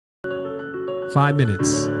5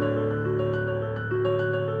 minutes.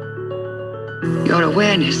 Your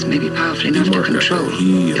awareness may be powerful enough to control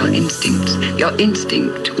your instincts. Your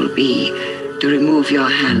instinct will be to remove your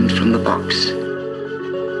hand from the box.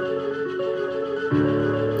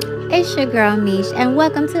 It's your girl Mish, and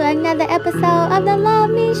welcome to another episode of the Love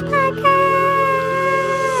Mish Podcast.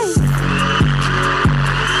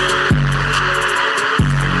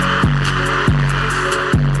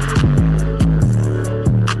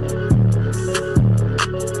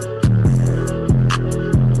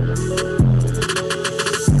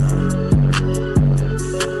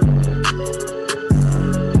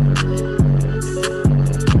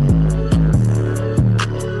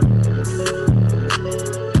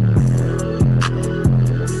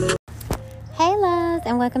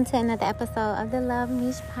 Welcome to another episode of the Love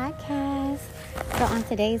Mish Podcast. So on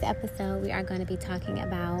today's episode, we are going to be talking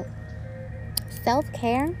about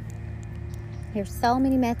self-care. There's so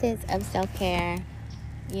many methods of self-care,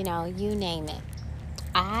 you name it.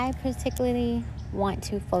 I particularly want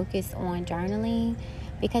to focus on journaling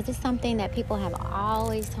because it's something that people have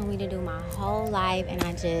always told me to do my whole life, and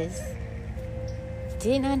I just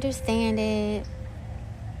didn't understand it.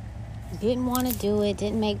 Didn't want to do it,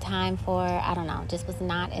 didn't make time for it. I don't know, just was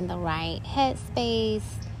not in the right headspace.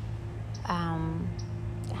 I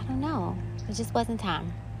don't know, it just wasn't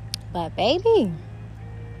time. But baby,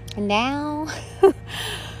 now you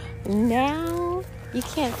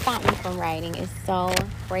can't stop me from writing. It's so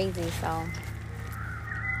crazy. So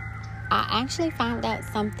I actually found out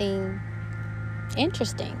something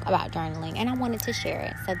interesting about journaling, and I wanted to share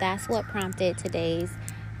it. So that's what prompted today's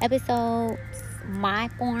episode. My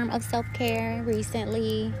form of self-care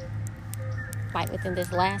recently, like within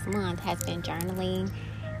this last month, has been journaling,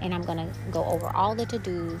 and I'm going to go over all the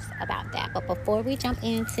to-dos about that. But before we jump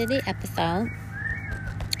into the episode,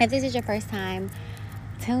 if this is your first time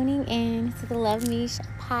tuning in to the Love Mish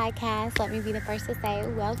Podcast, let me be the first to say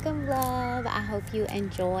welcome, love. I hope you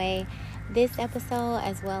enjoy this episode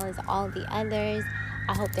as well as all the others.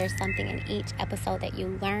 I hope there's something in each episode that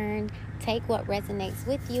you learn. Take what resonates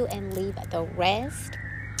with you and leave the rest.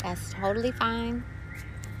 That's totally fine.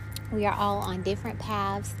 We are all on different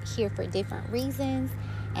paths, here for different reasons,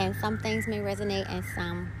 and some things may resonate and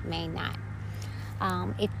some may not.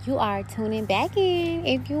 If you are tuning back in,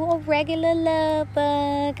 if you're a regular love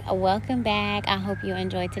bug, welcome back. I hope you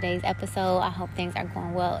enjoyed today's episode. I hope things are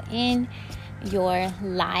going well in your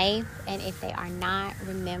life, and if they are not,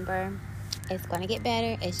 remember, it's going to get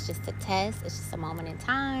better. It's just a test. It's just a moment in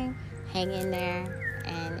time. Hang in there,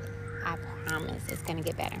 and I promise it's going to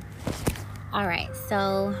get better. All right,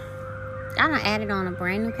 so I done added on a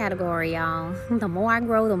brand new category, y'all. The more I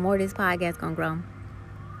grow, the more this podcast going to grow.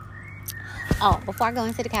 Oh, before I go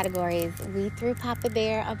into the categories, we threw Papa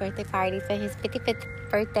Bear a birthday party for his 55th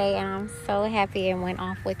birthday, and I'm so happy it went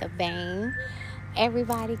off with a bang.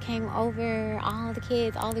 Everybody came over, all the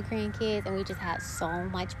kids, all the grandkids, and we just had so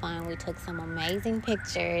much fun. We took some amazing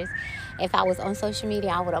pictures. If I was on social media,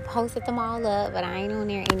 I would have posted them all up, but I ain't on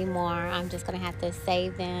there anymore. I'm just going to have to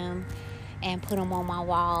save them and put them on my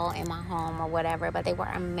wall in my home or whatever, but they were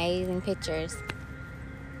amazing pictures.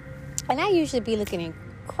 And I usually be looking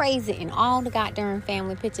crazy in all the goddamn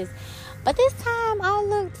family pictures, but this time I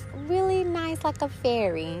looked really nice, like a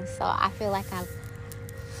fairy. So I feel like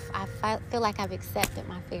I've accepted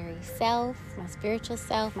my fairy self, my spiritual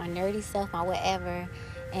self, my nerdy self, my whatever,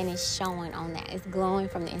 and it's showing on that. It's glowing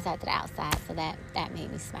from the inside to the outside, so that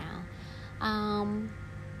made me smile.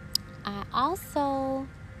 I also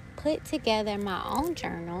put together my own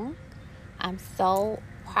journal. I'm so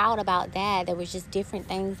proud about that. There was just different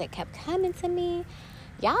things that kept coming to me.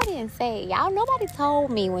 Nobody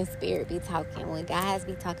told me when spirit be talking, when guys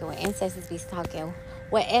be talking, when ancestors be talking,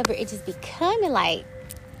 whatever. It just be coming like,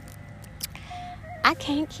 I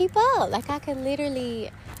can't keep up. Like, I could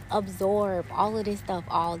literally absorb all of this stuff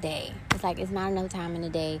all day. It's like, it's not enough time in the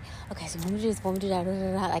day. Okay, so when we do this, when we do that,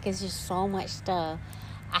 like, it's just so much stuff.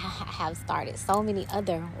 I have started so many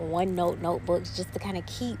other OneNote notebooks just to kind of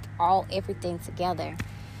keep everything together.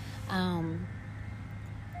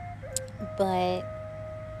 But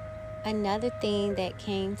another thing that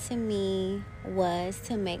came to me was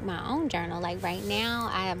to make my own journal. Like right now,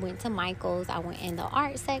 I went to Michael's. I went in the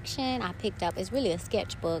art section. I picked up, it's really a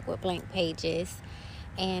sketchbook with blank pages,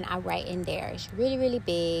 and I write in there. It's really, really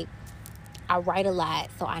big. I write a lot,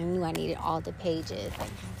 so I knew I needed all the pages. Like,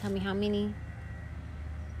 tell me how many?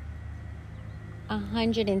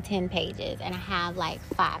 110 pages, and I have like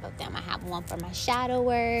 5 of them. I have one for my shadow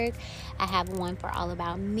work. I have one for all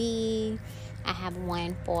about me. I have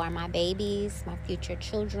one for my babies, my future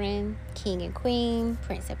children, king and queen,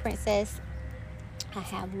 prince and princess. I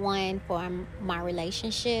have one for my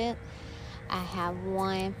relationship. I have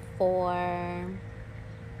one for,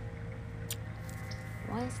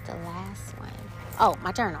 what's the last one? Oh,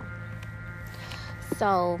 my journal.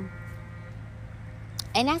 So,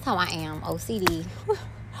 and that's how I am, OCD.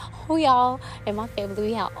 We all, in my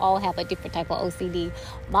family, we all have a different type of OCD.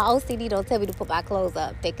 My OCD don't tell me to put my clothes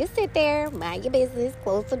up. They can sit there, mind your business,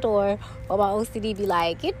 close the door. But my OCD be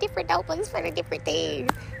like, get different notebooks for the different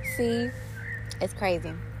things. See, it's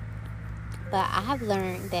crazy. But I have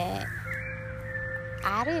learned that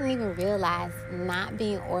I didn't even realize not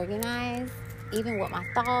being organized, even with my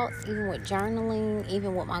thoughts, even with journaling,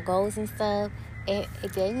 even with my goals and stuff, it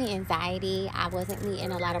gave me anxiety. I wasn't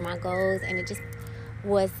meeting a lot of my goals, and it just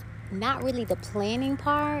was not really the planning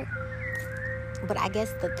part, but I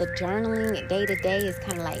guess the journaling day to day is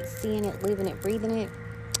kind of like seeing it, living it, breathing it.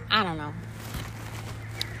 I don't know.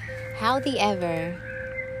 However,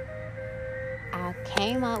 I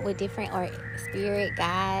came up with different, or spirit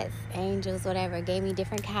guides, angels, whatever, gave me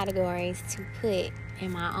different categories to put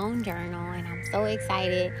in my own journal, and I'm so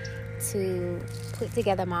excited to put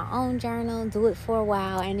together my own journal, do it for a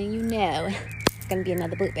while, and then it's going to be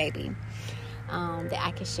another book, baby, that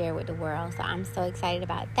I can share with the world. So I'm so excited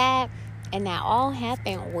about that. And that all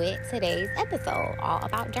happened with today's episode, all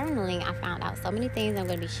about journaling. I found out so many things I'm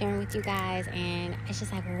going to be sharing with you guys, and it's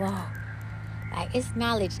just like, whoa. Like, it's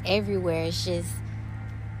knowledge everywhere. It's just,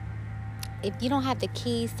 if you don't have the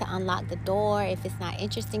keys to unlock the door, if it's not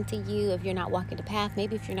interesting to you, if you're not walking the path,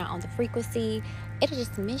 maybe if you're not on the frequency, it'll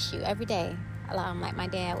just miss you every day. Like my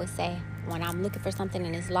dad would say, when I'm looking for something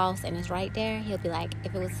and it's lost and it's right there, he'll be like,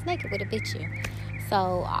 if it was a snake, it would have bit you. So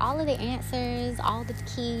all of the answers, all the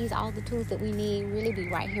keys, all the tools that we need really be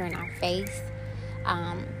right here in our face.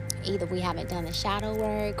 Either we haven't done the shadow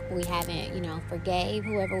work, we haven't, forgave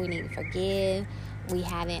whoever we need to forgive, we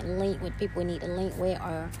haven't linked with people we need to link with,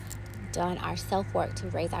 or done our self-work to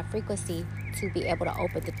raise our frequency to be able to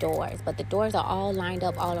open the doors. But the doors are all lined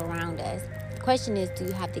up all around us. The question is, do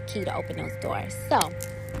you have the key to open those doors? So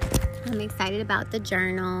I'm excited about the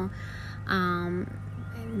journal,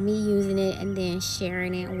 me using it and then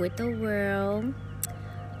sharing it with the world.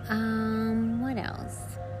 What else?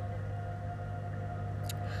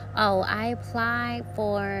 Oh, I applied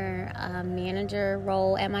for a manager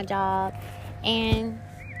role at my job, and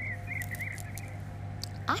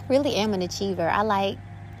I really am an achiever. I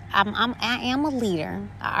am a leader.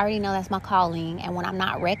 I already know that's my calling, and when I'm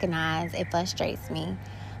not recognized, it frustrates me.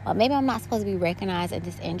 But maybe I'm not supposed to be recognized in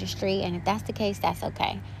this industry, and if that's the case, that's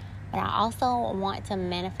okay. But I also want to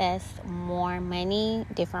manifest more money,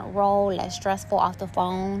 different role, less stressful off the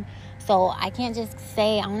phone. So I can't just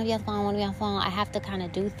say, I want to be on the phone, I have to kind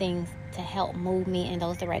of do things to help move me in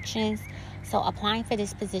those directions. So applying for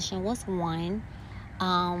this position was one.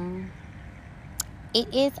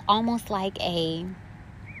 It is almost like a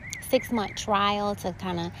 6-month trial to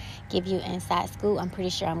kind of give you inside scoop. I'm pretty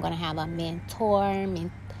sure I'm going to have a mentor, and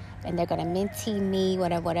they're going to mentee me,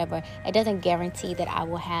 whatever. It doesn't guarantee that I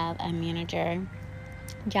will have a manager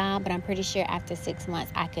job, but I'm pretty sure after 6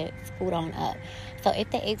 months I could scoot on up. So if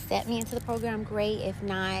they accept me into the program, great. If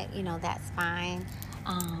not, that's fine.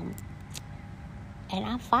 And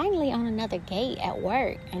I'm finally on another gate at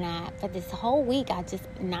work, and for this whole week I've just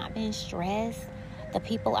not been stressed. The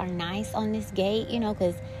people are nice on this gate,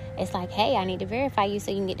 because it's like, hey, I need to verify you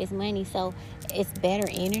so you can get this money. So it's better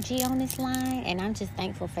energy on this line, and I'm just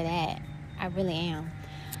thankful for that. I really am.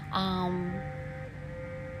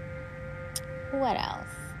 What else?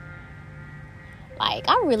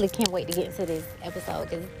 I really can't wait to get into this episode,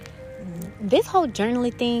 because this whole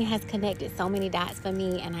journaling thing has connected so many dots for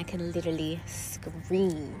me, and I can literally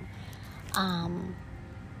scream.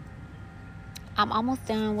 I'm almost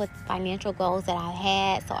done with financial goals that I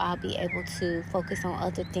had, so I'll be able to focus on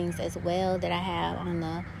other things as well that I have on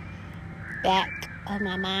the back of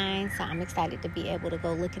my mind. So I'm excited to be able to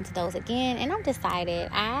go look into those again. And I'm decided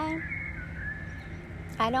I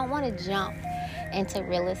don't want to jump into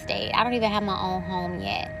real estate. I don't even have my own home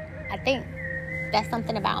yet. I think that's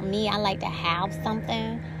something about me. I like to have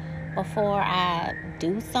something before I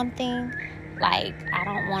do something. I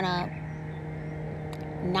don't want to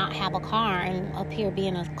not have a car and up here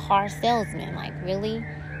being a car salesman. Really,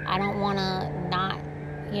 I don't want to not,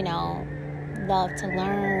 love to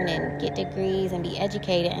learn and get degrees and be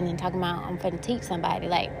educated and then talking about I'm going to teach somebody.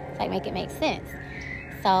 Make it make sense.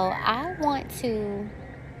 So I want to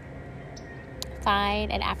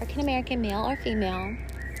find an African American male or female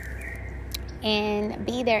and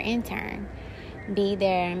be their intern, be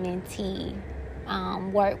their mentee,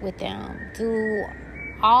 work with them, do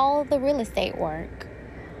all the real estate work,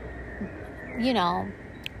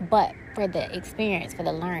 but for the experience, for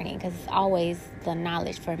the learning, because it's always the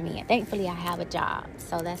knowledge for me. And thankfully, I have a job,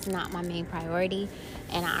 so that's not my main priority.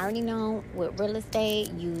 And I already know with real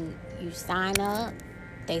estate, you sign up,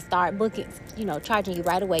 they start booking, charging you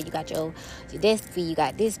right away. You got your desk fee, you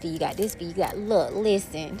got this fee, you got this fee,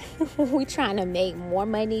 listen, we trying to make more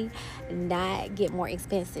money, not get more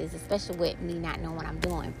expenses, especially with me not knowing what I'm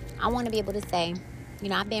doing. I want to be able to say,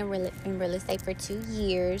 I've been in real estate for 2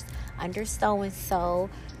 years under so-and-so.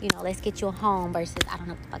 Let's get you a home versus I don't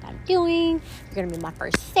know what the fuck I'm doing. You're going to be my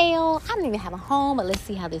first sale. I don't even have a home, but let's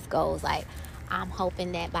see how this goes. Like, I'm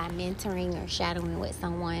hoping that by mentoring or shadowing with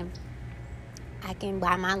someone, I can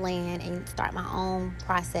buy my land and start my own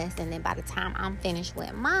process. And then by the time I'm finished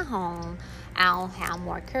with my home, I'll have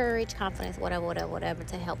more courage, confidence, whatever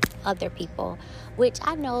to help other people. Which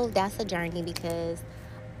I know that's a journey because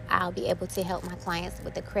I'll be able to help my clients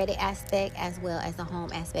with the credit aspect as well as the home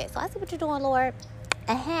aspect. So I see what you're doing, Lord.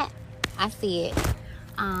 I see it.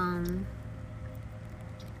 So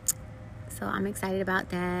I'm excited about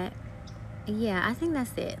that. Yeah, I think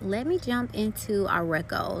that's it. Let me jump into our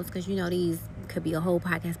recos because these could be a whole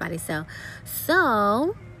podcast by itself.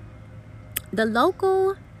 So the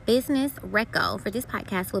local business reco for this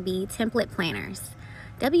podcast will be template planners.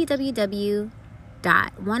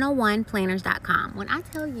 www.101planners.com. When I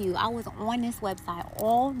tell you I was on this website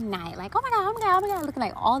all night, like, oh my god, looking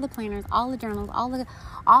like all the planners, all the journals, all this,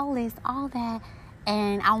 all that.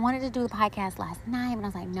 And I wanted to do the podcast last night, but I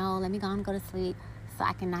was like, no, let me go and go to sleep so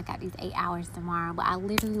I can knock out these 8 hours tomorrow. But I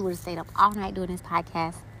literally would have stayed up all night doing this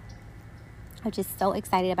podcast. I'm just so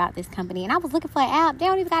excited about this company. And I was looking for an app. They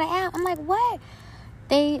don't even got an app. I'm like, what?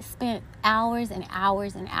 They spent hours and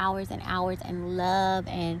hours and hours and hours and love,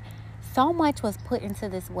 and so much was put into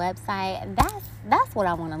this website. That's what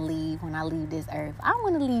I want to leave when I leave this earth. I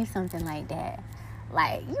want to leave something like that.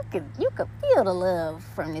 Like, you could feel the love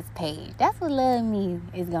from this page. That's what Love Me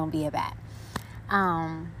is going to be about.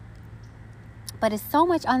 But it's so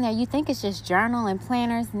much on there. You think it's just journal and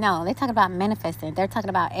planners. No, they're talking about manifesting. They're talking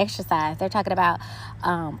about exercise. They're talking about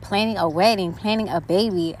planning a wedding, planning a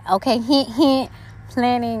baby. Okay, hint, hint,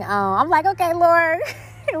 planning. I'm like, okay, Lord.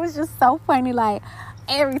 It was just so funny. Like,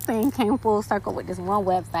 everything came full circle with this one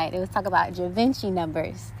website. It was talking about Da Vinci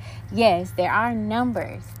numbers. Yes, there are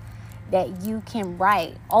numbers that you can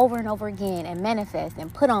write over and over again and manifest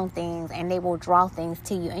and put on things, and they will draw things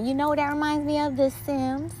to you. And that reminds me of The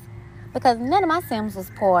Sims. Because none of my Sims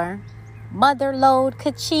was poor. Mother load,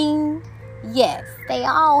 ka-ching. Yes, they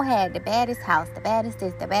all had the baddest house, the baddest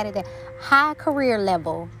this, the baddest that. High career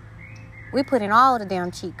level. We put in all the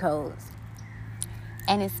damn cheat codes.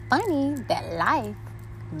 And it's funny that life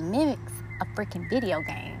mimics a freaking video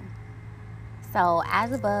game. So,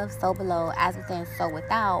 as above, so below, as within, so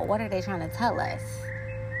without. What are they trying to tell us?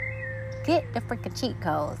 Get the freaking cheat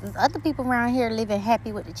codes. There's other people around here living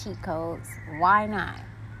happy with the cheat codes. Why not?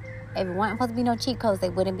 If it wasn't supposed to be no cheat codes, they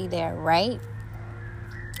wouldn't be there, right?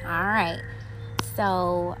 All right.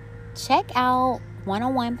 So, check out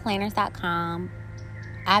 101planners.com.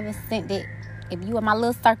 I haven't sent it. If you in my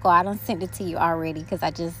little circle, I done sent it to you already because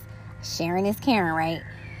I just sharing is caring, right?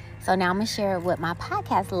 So, now I'm going to share it with my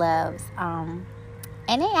podcast loves. And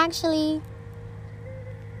they actually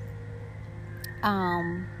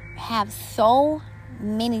have so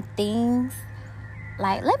many things.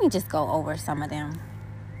 Like, let me just go over some of them.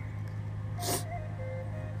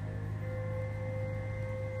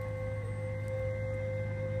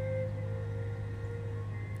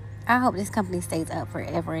 I hope this company stays up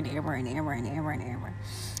forever and ever and ever and ever and ever.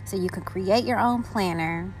 So you can create your own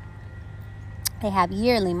planner. They have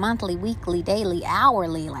yearly, monthly, weekly, daily,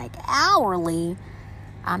 hourly, you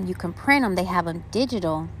can print them. They have them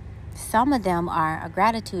digital. Some of them are a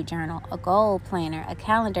gratitude journal, a goal planner, a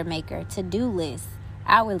calendar maker, to-do list,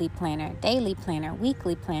 hourly planner, daily planner,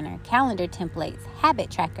 weekly planner, calendar templates, habit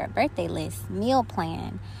tracker, birthday list, meal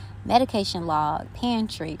plan, medication log,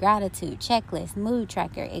 pantry, gratitude, checklist, mood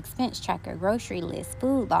tracker, expense tracker, grocery list,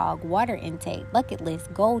 food log, water intake, bucket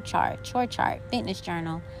list, goal chart, chore chart, fitness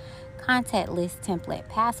journal, contact list template,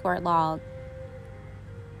 password log.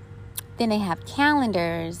 Then they have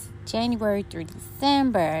calendars, January through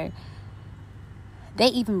December. They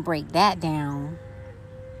even break that down.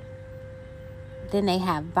 Then they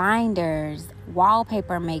have binders,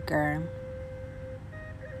 wallpaper maker.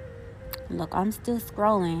 Look, I'm still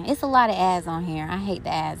scrolling. It's a lot of ads on here. I hate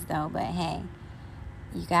the ads though, but hey,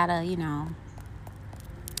 you gotta,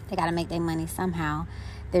 they gotta make their money somehow.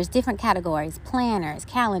 There's different categories: planners,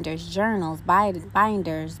 calendars, journals,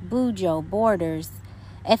 binders, bujo, borders,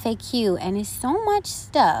 FAQ, and it's so much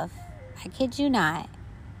stuff, I kid you not,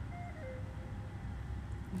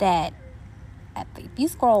 that if you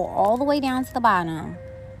scroll all the way down to the bottom,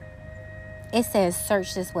 it says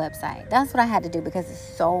search this website. That's what I had to do because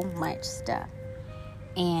it's so much stuff.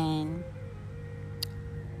 And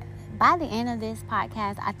by the end of this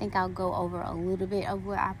podcast, I think I'll go over a little bit of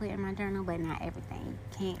what I put in my journal, but not everything.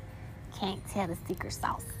 Can't tell the secret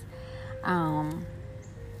sauce.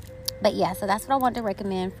 But yeah, so that's what I want to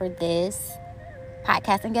recommend for this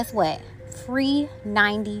podcast. And guess what? Free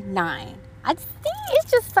 $99. I see,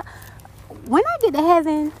 it's just, when I get to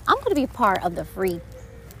heaven, I'm going to be part of the free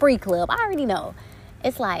club. I already know.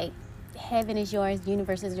 It's like heaven is yours,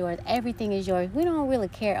 universe is yours, everything is yours. We don't really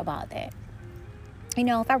care about that. You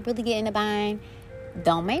know, if I really get in the bind,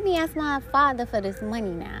 don't make me ask my father for this money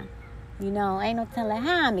now. You know, ain't no telling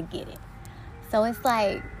how I'm going to get it. So it's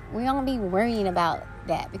like, we don't be worrying about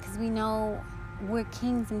that because we know we're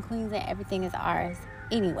kings and queens and everything is ours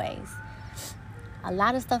anyways. A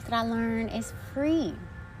lot of stuff that I learned is free.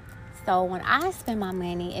 So when I spend my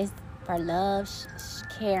money, it's for love,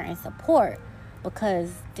 care, and support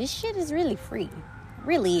because this shit is really free. It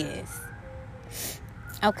really is.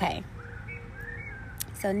 Okay.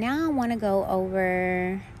 So now I want to go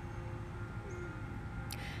over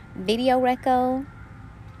video reco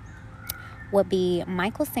would be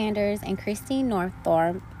Michael Sanders and Christine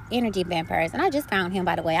Northrup, Energy Vampires. And I just found him,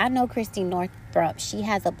 by the way. I know Christine Northrup. She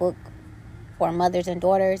has a book for mothers and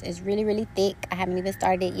daughters. It's really, really thick. I haven't even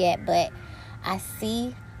started it yet, but I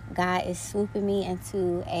see God is swooping me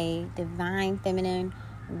into a divine feminine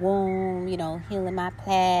womb, you know, healing my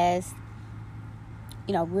past,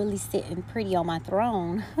 you know, really sitting pretty on my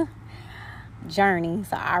throne journey.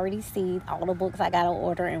 So I already see all the books I got to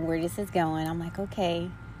order and where this is going. I'm like,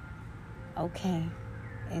 okay.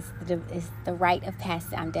 It's the rite of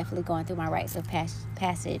passage. I'm definitely going through my rites of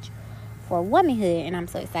passage for womanhood, and I'm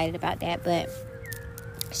so excited about that. But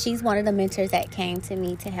she's one of the mentors that came to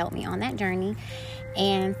me to help me on that journey.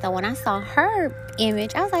 And so when I saw her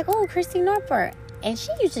image, I was like, oh, Christine Northrup. And she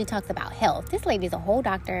usually talks about health. This lady is a whole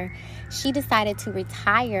doctor. She decided to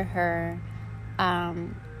retire her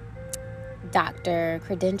doctor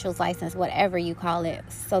credentials, license, whatever you call it,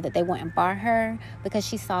 so that they wouldn't bar her because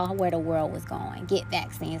she saw where the world was going. Get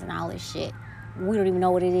vaccines and all this shit. We don't even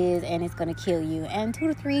know what it is, and it's going to kill you. And 2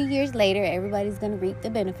 to 3 years later, everybody's going to reap the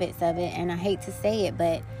benefits of it. And I hate to say it,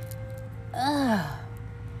 but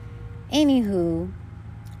anywho,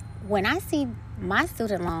 when I see my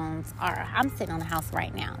student loans I'm sitting on the house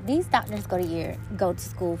right now. These doctors go to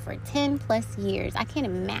school for 10 plus years. I can't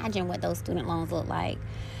imagine what those student loans look like.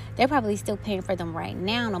 They're probably still paying for them right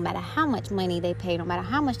now, no matter how much money they pay, no matter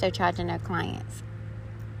how much they're charging their clients.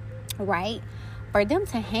 Right? For them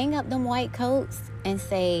to hang up them white coats and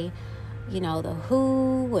say, you know, the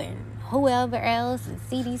WHO and whoever else and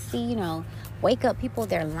CDC, you know, wake up people,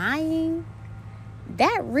 they're lying.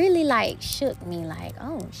 That really shook me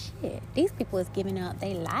oh shit, these people is giving up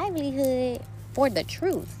their livelihood for the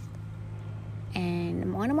truth.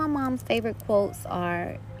 And one of my mom's favorite quotes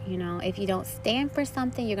are, you know, if you don't stand for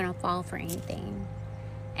something, you're going to fall for anything.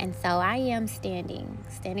 And so I am standing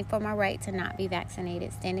for my right to not be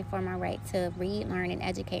vaccinated, standing for my right to read, learn, and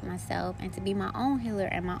educate myself, and to be my own healer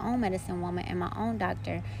and my own medicine woman and my own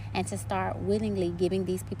doctor, and to start willingly giving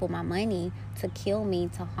these people my money to kill me,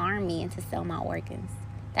 to harm me, and to sell my organs.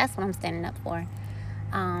 That's what I'm standing up for.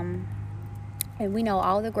 And we know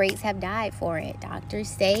all the greats have died for it. Dr.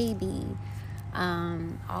 Sebi,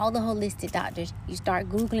 all the holistic doctors, you start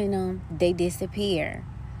Googling them, they disappear.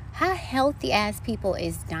 How healthy ass people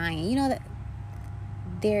is dying. You know that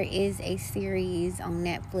there is a series on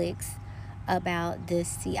Netflix about the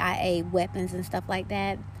CIA weapons and stuff like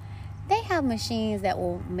that. They have machines that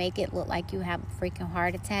will make it look like you have a freaking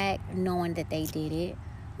heart attack knowing that they did it.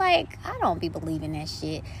 I don't be believing that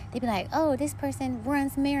shit. They be like, oh, this person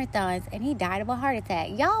runs marathons and he died of a heart attack.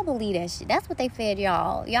 Y'all believe that shit. That's what they fed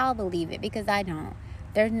y'all. Y'all believe it because I don't.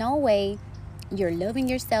 There's no way you're loving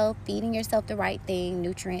yourself, feeding yourself the right thing,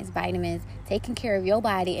 nutrients, vitamins, taking care of your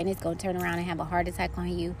body, and it's going to turn around and have a heart attack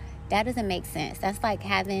on you. That doesn't make sense. That's like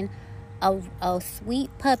having a sweet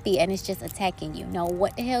puppy and it's just attacking you. No,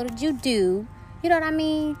 what the hell did you do, you know what I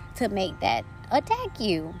mean, to make that attack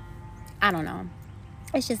you? I don't know.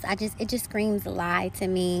 It just screams lie to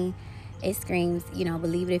me. It screams, you know,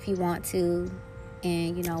 believe it if you want to,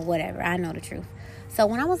 and, you know, whatever. I know the truth. So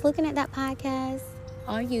when I was looking at that podcast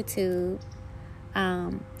on YouTube,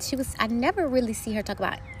 I never really see her talk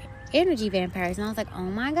about energy vampires, and I was like, oh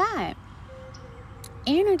my God,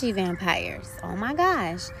 energy vampires, oh my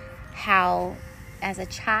gosh. How as a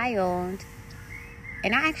child,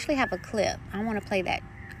 and I actually have a clip, I want to play that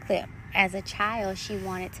clip. As a child, she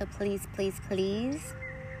wanted to please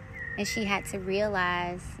And she had to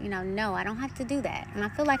realize, no, I don't have to do that. And I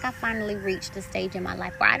feel like I finally reached the stage in my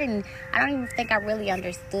life where I don't even think I really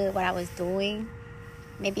understood what I was doing.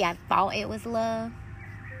 Maybe I thought it was love,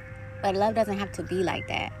 but love doesn't have to be like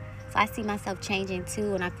that. So I see myself changing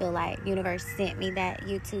too, and I feel like universe sent me that,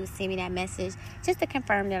 YouTube sent me that message just to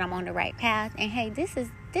confirm that I'm on the right path. And hey, this is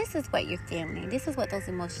what you're feeling. This is what those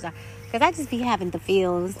emotions are. Because I just be having the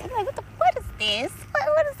feels. I'm like, what is this?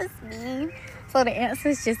 What does this mean? So the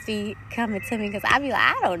answers just be coming to me because I be like,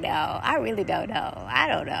 I don't know. I really don't know. I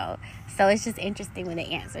don't know. So it's just interesting when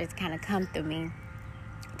the answers kind of come through me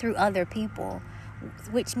through other people,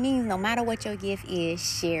 which means no matter what your gift is,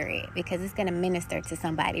 share it because it's going to minister to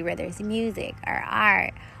somebody, whether it's music or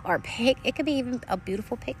art or it could be even a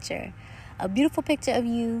beautiful picture of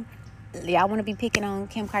you. Y'all want to be picking on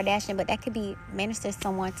Kim Kardashian, but that could be minister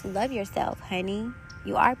someone to love yourself, honey.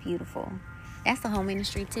 You are beautiful. That's the whole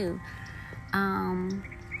ministry too.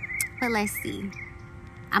 But let's see.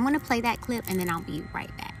 I'm going to play that clip and then I'll be right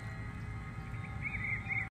back.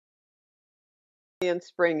 In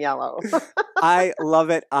spring yellow. I love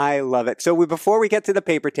it. So before we get to the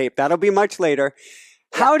paper tape, that'll be much later.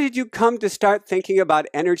 How did you come to start thinking about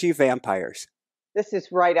energy vampires? This is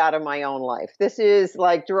right out of my own life. This is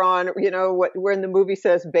like drawn, when the movie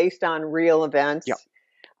says based on real events. Yep.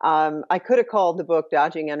 I could have called the book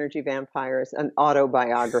Dodging Energy Vampires an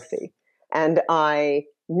autobiography. And I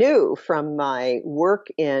knew from my work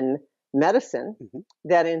in medicine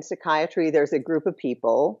that in psychiatry there's a group of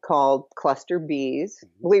people called cluster Bs.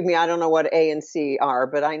 Believe me, I don't know what A and C are,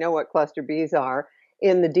 but I know what cluster Bs are.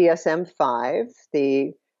 In the DSM-5,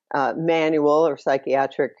 the manual of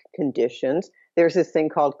psychiatric conditions, there's this thing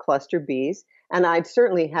called cluster Bs. And I'd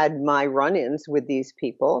certainly had my run-ins with these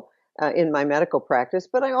people in my medical practice,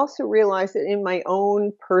 but I also realized that in my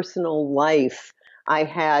own personal life, I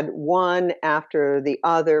had one after the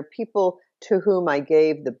other people to whom I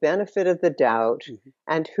gave the benefit of the doubt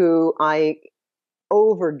and who I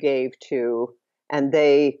overgave to and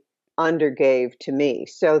they undergave to me.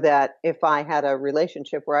 So that if I had a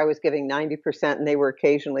relationship where I was giving 90% and they were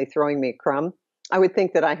occasionally throwing me a crumb, I would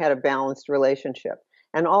think that I had a balanced relationship.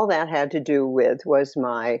 And all that had to do with was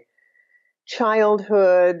my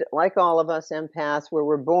childhood, like all of us empaths, where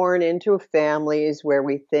we're born into families where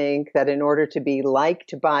we think that in order to be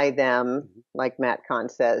liked by them, like Matt Kahn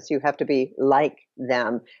says, you have to be like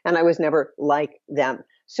them. And I was never like them.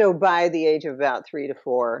 So by the age of about 3 to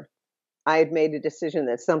 4, I had made a decision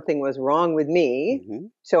that something was wrong with me.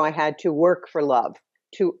 So I had to work for love,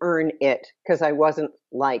 to earn it, because I wasn't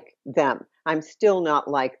like them. I'm still not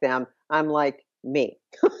like them. I'm like me.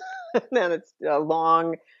 And then it's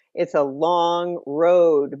a long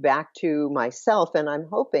road back to myself. And I'm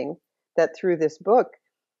hoping that through this book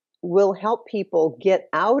will help people get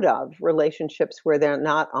out of relationships where they're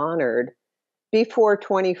not honored before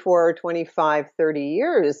 24, 25, 30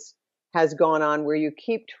 years has gone on, where you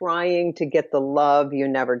keep trying to get the love you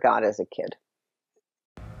never got as a kid.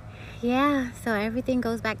 Yeah, so everything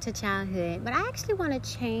goes back to childhood. But I actually want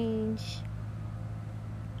to change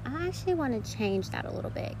that a little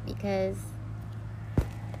bit, because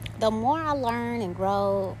the more I learn and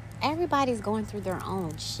grow, everybody's going through their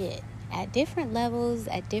own shit at different levels,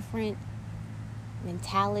 at different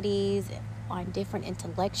mentalities, on different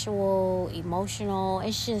intellectual, emotional.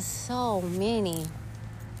 It's just so many.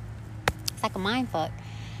 It's like a mind fuck.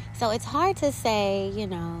 So it's hard to say, you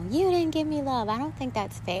didn't give me love. I don't think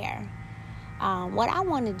that's fair. What I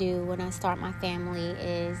want to do when I start my family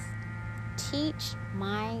is teach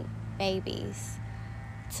my babies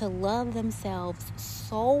to love themselves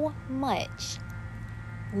so much,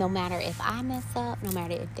 no matter if I mess up, no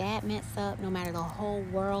matter if dad mess up, no matter the whole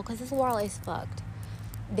world, because this world is fucked,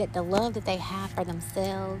 that the love that they have for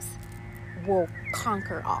themselves will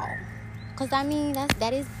conquer all. Because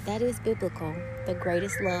that is biblical. The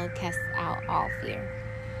greatest love casts out all fear.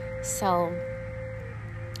 So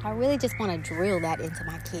I really just want to drill that into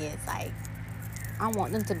my kids. Like, I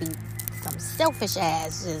want them to be some selfish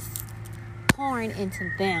ass just pouring into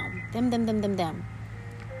them,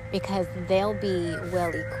 because they'll be well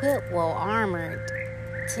equipped, well armored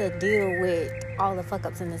to deal with all the fuck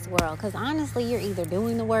ups in this world. Because honestly, you're either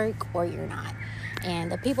doing the work or you're not.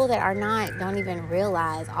 And the people that are not don't even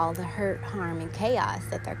realize all the hurt, harm, and chaos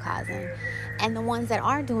that they're causing. And the ones that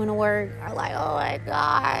are doing the work are like, oh my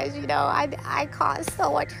gosh, I caused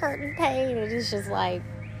so much hurt and pain. And it's just like,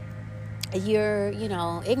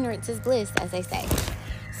 ignorance is bliss, as they say.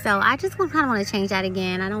 So I just kind of want to change that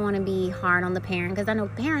again. I don't want to be hard on the parent, because I know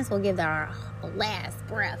parents will give their last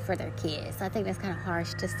breath for their kids. So I think that's kind of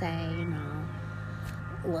harsh to say,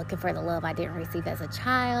 looking for the love I didn't receive as a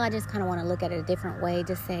child. I just kind of want to look at it a different way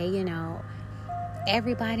to say, you know,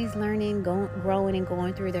 everybody's learning, growing and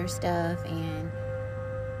going through their stuff. And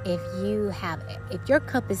if your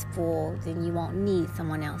cup is full, then you won't need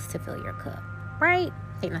someone else to fill your cup, right?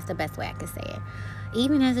 I think that's the best way I could say it.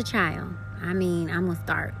 Even as a child, I mean, I'm going to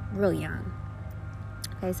start real young.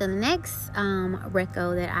 Okay, so the next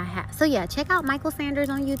reco that I have, so yeah, check out Michael Sanders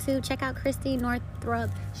on YouTube. Check out Christy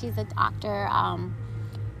Northrup. She's a doctor.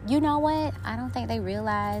 You know what? I don't think they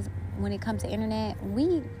realize when it comes to internet,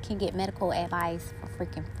 we can get medical advice for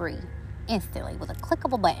freaking free, instantly, with a click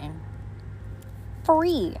of a button.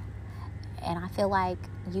 Free. And I feel like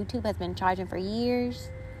YouTube has been charging for years.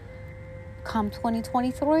 Come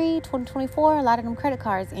 2023, 2024, a lot of them credit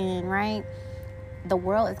cards in, right? The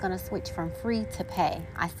world is going to switch from free to pay.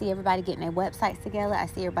 I see everybody getting their websites together. I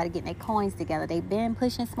see everybody getting their coins together. They've been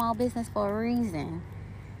pushing small business for a reason.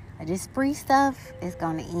 This free stuff is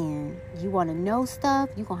going to end. You want to know stuff,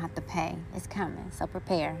 you're going to have to pay. It's coming, so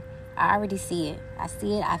prepare. I already see it. I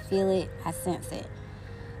see it, I feel it, I sense it.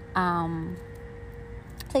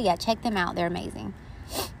 So yeah, check them out. They're amazing.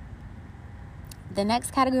 The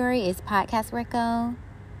next category is Podcast Reco.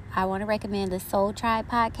 I want to recommend the Soul Tribe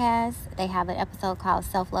podcast. They have an episode called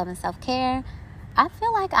Self-Love and Self-Care. I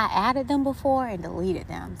feel like I added them before and deleted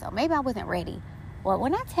them, so maybe I wasn't ready. Well,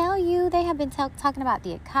 when I tell you, they have been talking about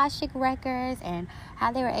the Akashic records and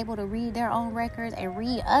how they were able to read their own records and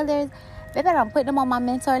read others. Baby, I'm putting them on my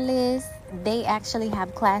mentor list. They actually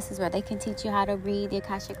have classes where they can teach you how to read the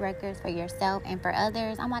Akashic records for yourself and for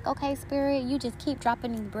others. I'm like, okay, Spirit, you just keep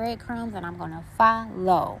dropping these breadcrumbs and I'm going to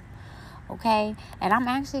follow. Okay? And I'm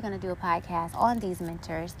actually going to do a podcast on these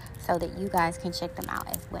mentors so that you guys can check them out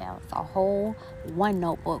as well. It's a whole one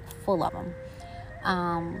notebook full of them.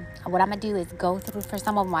 What I'm going to do is go through, for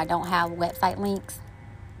some of them I don't have website links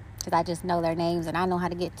because I just know their names and I know how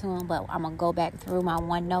to get to them, but I'm going to go back through my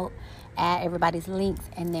OneNote, add everybody's links,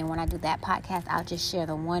 and then when I do that podcast, I'll just share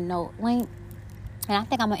the OneNote link. And I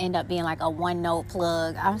think I'm going to end up being like a OneNote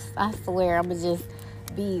plug. I swear I'm going to just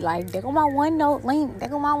be like, there go my OneNote link, there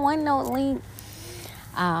go my OneNote link.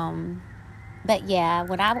 But yeah,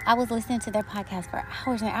 when I was listening to their podcast for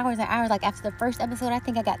hours and hours and hours, like after the first episode, I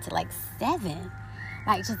think I got to like 7.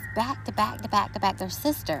 Like just back to back to back to back. They're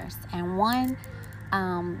sisters. And one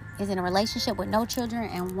is in a relationship with no children,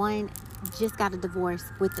 and one just got a divorce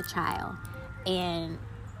with the child. And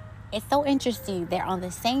it's so interesting. They're on the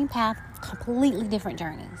same path, completely different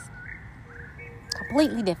journeys.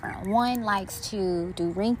 Completely different. One likes to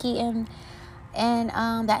do Reiki and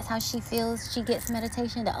that's how she feels she gets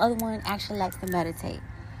meditation. The other one actually likes to meditate,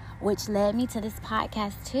 which led me to this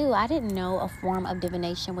podcast too. I didn't know a form of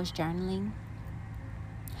divination was journaling.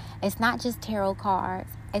 It's not just tarot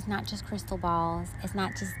cards. It's not just crystal balls. It's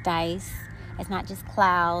not just dice. It's not just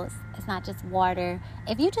clouds. It's not just water.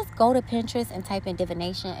 If you just go to Pinterest and type in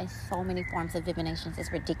divination, it's so many forms of divinations.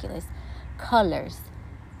 It's ridiculous. Colors,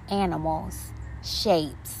 animals,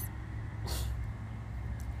 shapes.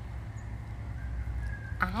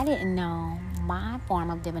 I didn't know my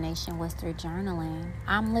form of divination was through journaling.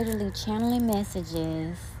 I'm literally channeling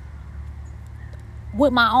messages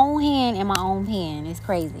with my own hand and my own pen. It's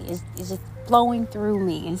crazy. It's just flowing through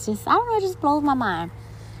me. It's just, I don't know, it just blows my mind.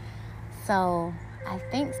 So I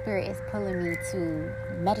think Spirit is pulling me to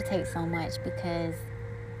meditate so much because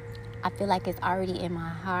I feel like it's already in my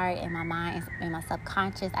heart, in my mind, in my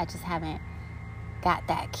subconscious. I just haven't got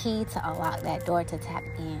that key to unlock that door to tap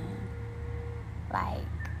in. Like,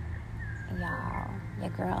 y'all, your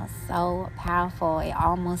girl is so powerful. It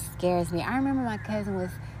almost scares me. I remember my cousin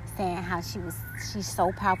was saying how she's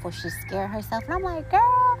so powerful she scared herself, and I'm like,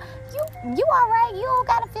 girl, you all right? You don't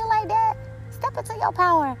gotta feel like that. Step into your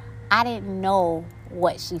power. I didn't know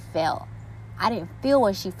what she felt. I didn't feel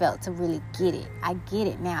what she felt to really get it. I get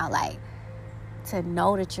it now. Like, to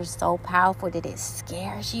know that you're so powerful that it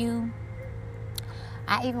scares you.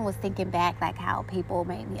 I even was thinking back, like, how people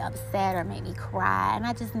made me upset or made me cry. And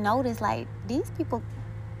I just noticed, like, these people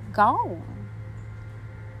gone.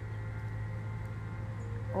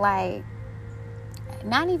 Like,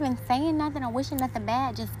 not even saying nothing or wishing nothing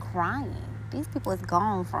bad, just crying. These people is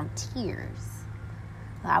gone from tears.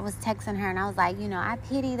 So I was texting her and I was like, you know, I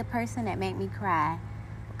pity the person that made me cry,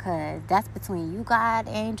 because that's between you, God,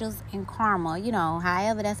 angels, and karma. You know,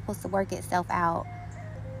 however that's supposed to work itself out.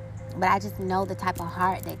 But I just know the type of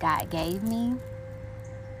heart that God gave me.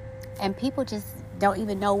 And people just don't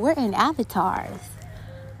even know we're in avatars.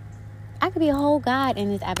 I could be a whole God in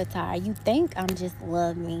this avatar. You think I'm just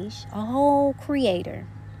Love Mish, a whole creator.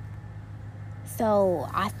 So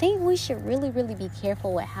I think we should really, really be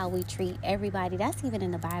careful with how we treat everybody. That's even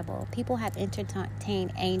in the Bible. People have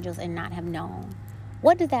entertained angels and not have known.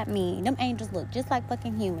 What does that mean? Them angels look just like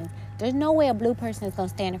fucking humans. There's no way a blue person is going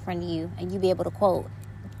to stand in front of you and you be able to quote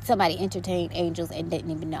somebody entertained angels and didn't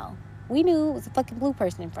even know. We knew it was a fucking blue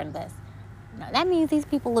person in front of us. No, that means these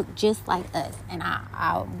people look just like us. And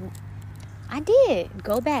I did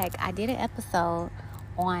go back. I did an episode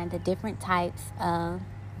on the different types of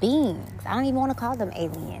beings. I don't even want to call them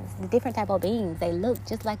aliens. The different type of beings. They look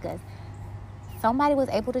just like us. Somebody was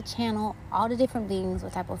able to channel all the different beings,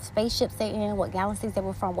 what type of spaceships they're in, what galaxies they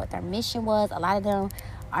were from, what their mission was. A lot of them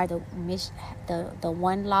are the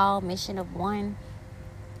one law, mission of one.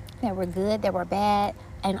 They were good, they were bad.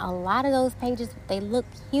 And a lot of those pages, they look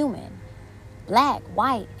human. Black,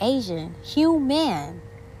 white, Asian, human.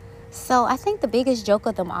 So I think the biggest joke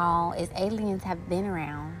of them all is aliens have been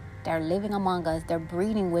around. They're living among us. They're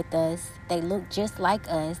breeding with us. They look just like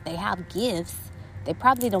us. They have gifts. They're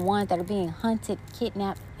probably the ones that are being hunted,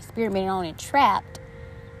 kidnapped, experimented on, and trapped.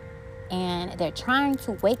 And they're trying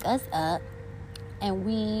to wake us up. And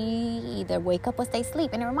we either wake up or stay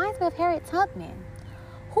asleep. And it reminds me of Harriet Tubman.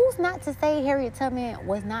 Who's not to say Harriet Tubman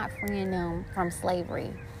was not freeing them from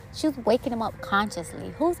slavery? She was waking them up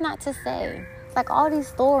consciously. Who's not to say? It's like all these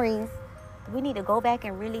stories, we need to go back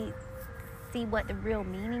and really see what the real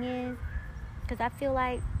meaning is. Because I feel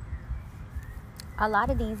like a lot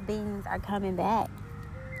of these beings are coming back.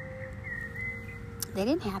 They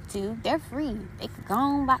didn't have to. They're free. They could go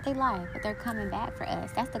on about their life, but they're coming back for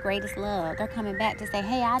us. That's the greatest love. They're coming back to say,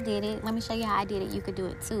 hey, I did it. Let me show you how I did it. You could do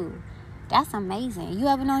it too. That's amazing. You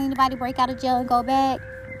ever known anybody break out of jail and go back?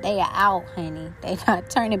 They are out, honey. They not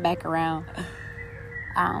turning back around.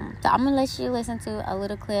 So I'm going to let you listen to a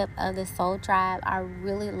little clip of the Soul Tribe. I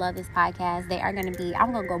really love this podcast. They are going to be,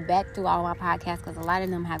 I'm going to go back through all my podcasts because a lot of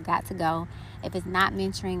them have got to go. If it's not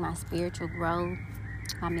mentoring my spiritual growth,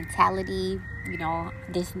 my mentality,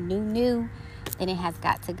 this new, then it has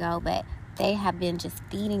got to go. But they have been just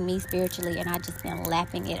feeding me spiritually, and I've just been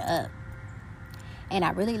lapping it up. And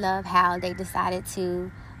I really love how they decided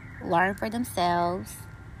to learn for themselves,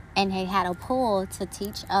 and they had a pull to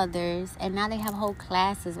teach others, and now they have whole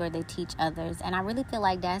classes where they teach others. And I really feel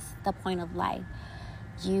like that's the point of life.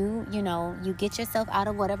 You get yourself out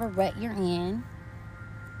of whatever rut you're in.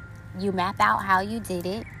 You map out how you did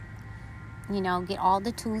it. Get all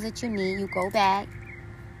the tools that you need. You go back.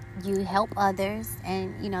 You help others.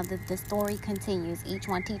 And, the story continues. Each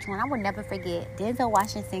one teach one. I will never forget. Denzel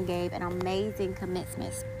Washington gave an amazing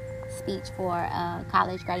commencement speech for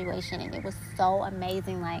college graduation. And it was so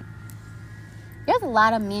amazing. Like, there's a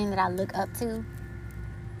lot of men that I look up to.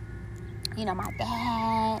 My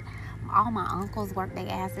dad. All my uncles worked their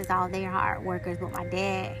asses off. They are hard workers. But my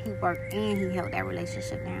dad, he worked and he held that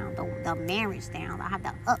relationship down, the marriage down. I have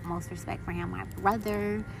the utmost respect for him. My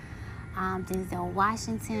brother, Denzel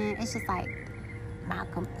Washington. It's just like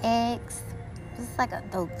Malcolm X. It's just like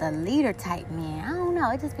the leader type man. I don't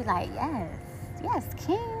know. It just be like, yes,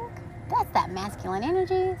 king. That's that masculine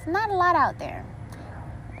energy. It's not a lot out there.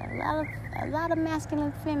 A lot of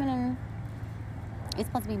masculine, feminine. It's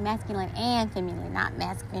supposed to be masculine and feminine, not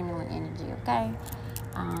masculine energy, okay?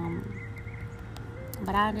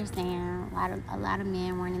 But I understand a lot of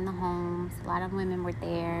men weren't in the homes. A lot of women were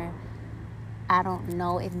there. I don't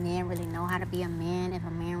know if men really know how to be a man if a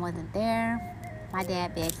man wasn't there. My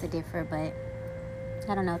dad begs to differ, but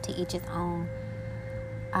I don't know, to each his own.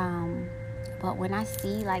 But when I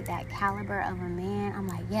see like that caliber of a man, I'm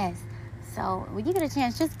like, yes. So when you get a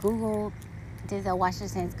chance, just Google Denzel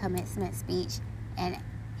Washington's commencement speech. And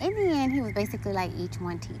in the end, he was basically like, each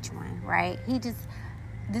one teach one, right?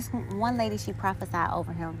 This one lady, she prophesied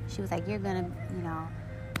over him. She was like, you're going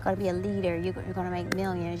to be a leader. You're going to make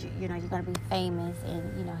millions. You're going to be famous.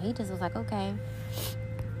 And, he just was like, okay.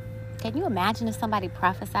 Can you imagine if somebody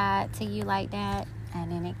prophesied to you like that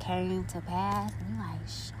and then it came to pass? And you're like,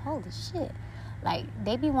 holy shit. Like,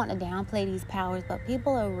 they be wanting to downplay these powers, but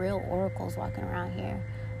people are real oracles walking around here.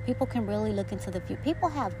 People can really look into the future. People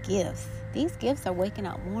have gifts. These gifts are waking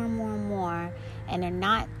up more and more and more. And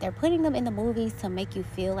they're putting them in the movies to make you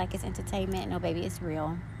feel like it's entertainment. No, baby, it's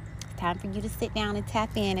real. It's time for you to sit down and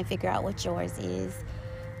tap in and figure out what yours is.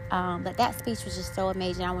 But that speech was just so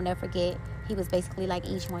amazing. I will never forget. He was basically like,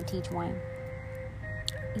 each one teach one.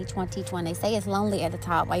 Each one teach one. They say it's lonely at the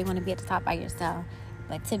top. Why you want to be at the top by yourself?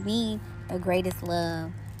 But to me, the greatest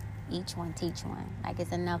love, each one teach one. Like,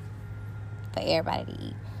 it's enough for everybody to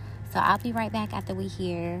eat. So I'll be right back after we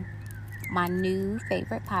hear my new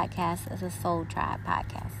favorite podcast is the Soul Tribe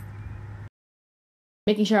podcast.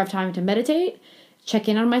 Making sure I have time to meditate check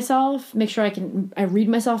in on myself, make sure I read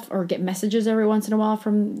myself or get messages every once in a while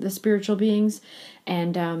from the spiritual beings,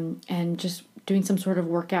 and just doing some sort of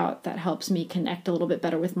workout that helps me connect a little bit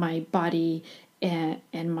better with my body and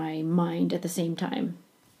my mind at the same time.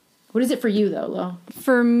 What is it for you, though, Lo?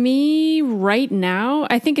 For me right now,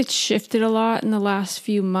 I think it's shifted a lot in the last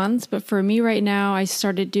few months, but for me right now, I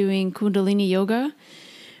started doing Kundalini yoga,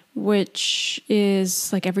 which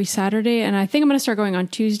is like every Saturday. And I think I'm going to start going on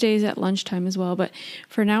Tuesdays at lunchtime as well. But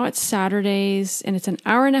for now, it's Saturdays, and it's an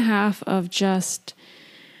hour and a half of just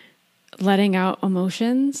letting out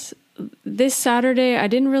emotions. This Saturday, I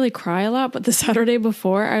didn't really cry a lot, but the Saturday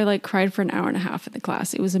before, I like cried for an hour and a half in the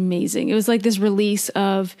class. It was amazing. It was like this release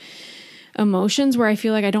of emotions where I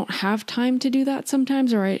feel like I don't have time to do that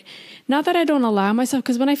sometimes, not that I don't allow myself,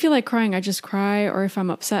 because when I feel like crying, I just cry, or if I'm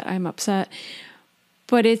upset, I'm upset.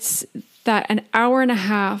 But it's that an hour and a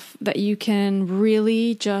half that you can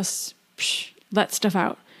really just let stuff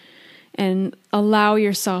out and allow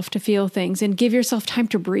yourself to feel things and give yourself time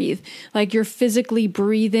to breathe. Like you're physically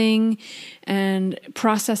breathing and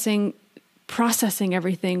processing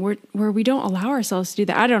everything where we don't allow ourselves to do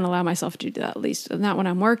that. I don't allow myself to do that, at least not when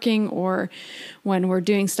I'm working or when we're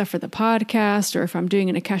doing stuff for the podcast, or if I'm doing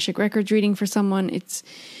an Akashic Records reading for someone. It's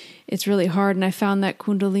really hard. And I found that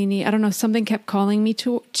Kundalini, I don't know, something kept calling me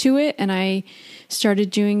to it, and I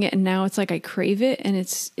started doing it, and now it's like I crave it, and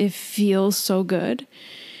it feels so good.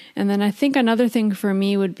 And then I think another thing for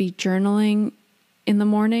me would be journaling in the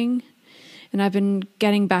morning. And I've been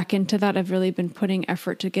getting back into that. I've really been putting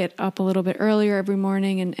effort to get up a little bit earlier every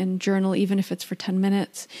morning and journal, even if it's for 10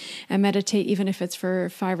 minutes, and meditate, even if it's for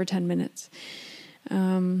 5 or 10 minutes.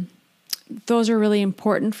 Those are really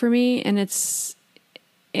important for me. And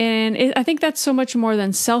I think that's so much more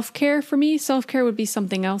than self-care for me. Self-care would be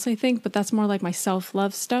something else, I think, but that's more like my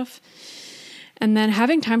self-love stuff. And then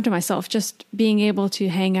having time to myself, just being able to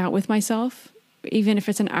hang out with myself, even if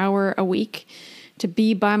it's an hour a week, to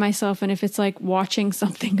be by myself. And if it's like watching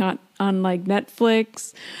something on like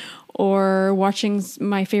Netflix, or watching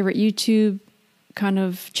my favorite YouTube kind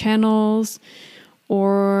of channels,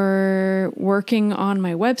 or working on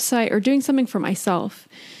my website, or doing something for myself.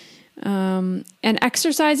 And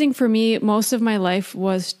exercising for me, most of my life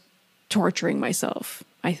was torturing myself,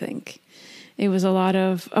 I think. It was a lot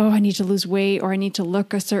of, I need to lose weight, or I need to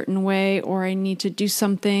look a certain way, or I need to do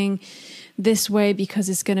something this way because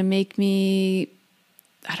it's going to make me,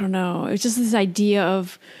 I don't know. It was just this idea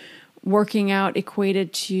of working out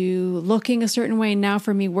equated to looking a certain way. Now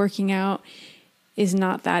for me, working out is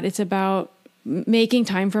not that. It's about making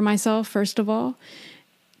time for myself, first of all.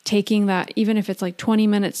 Taking that, even if it's like 20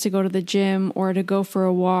 minutes to go to the gym or to go for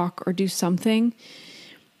a walk or do something.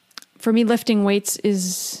 For me, lifting weights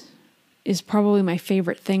is probably my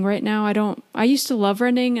favorite thing right now. I used to love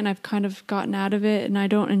running, and I've kind of gotten out of it, and I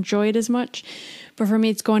don't enjoy it as much. But for me,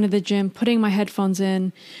 it's going to the gym, putting my headphones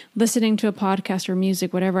in, listening to a podcast or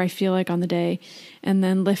music, whatever I feel like on the day, and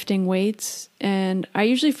then lifting weights. And I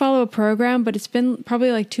usually follow a program, but it's been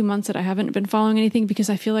probably like 2 months that I haven't been following anything, because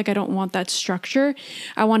I feel like I don't want that structure.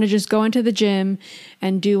 I want to just go into the gym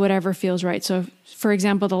and do whatever feels right. So for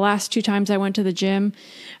example, the last 2 times I went to the gym,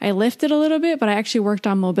 I lifted a little bit, but I actually worked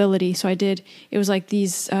on mobility. So it was like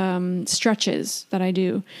these stretches that I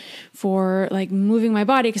do for like moving my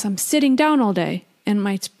body, because I'm sitting down all day and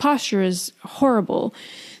my posture is horrible.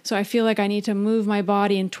 So I feel like I need to move my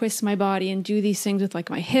body and twist my body and do these things with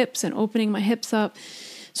like my hips and opening my hips up.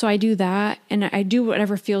 So I do that, and I do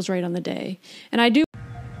whatever feels right on the day. And I do.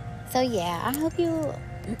 So yeah, I hope you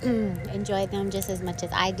enjoyed them just as much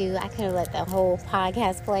as I do. I could have let the whole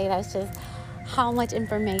podcast play. That's just how much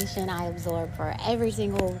information I absorb for every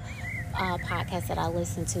single podcast that I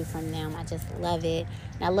listen to from them. I just love it.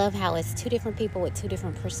 And I love how it's 2 different people with 2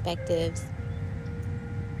 different perspectives.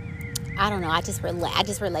 I don't know. I just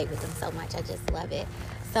relate with them so much. I just love it.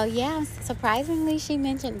 So yeah, surprisingly, she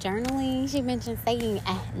mentioned journaling. She mentioned saying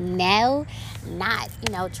no, not,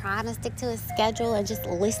 trying to stick to a schedule and just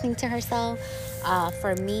listening to herself.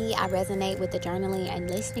 For me, I resonate with the journaling and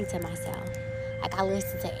listening to myself. Like, I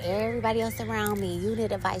listen to everybody else around me. You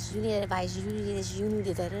need advice, you need advice, you need this, you need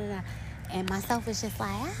da-da-da. And myself is just like,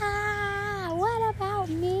 what about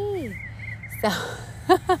me? So,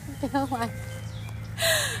 I feel like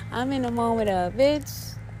I'm in a moment of,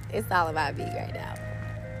 bitch, it's all about me right now.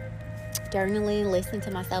 Journaling, listening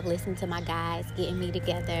to myself, listening to my guys, getting me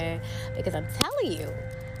together. Because I'm telling you,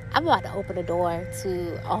 I'm about to open the door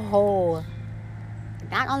to a whole,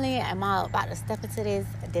 not only am I about to step into this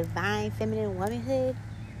divine feminine womanhood,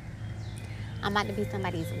 I'm about to be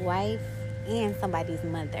somebody's wife and somebody's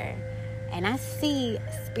mother. And I see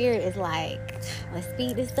Spirit is like, let's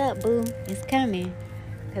speed this up, boo. It's coming.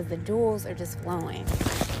 Because the jewels are just flowing.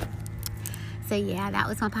 So yeah, that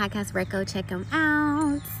was my podcast, Reco. Check them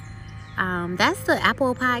out. That's the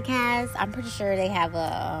Apple Podcast. I'm pretty sure they have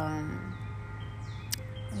a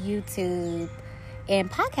YouTube. And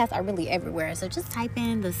podcasts are really everywhere. So just type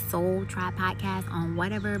in the Soul Tribe Podcast on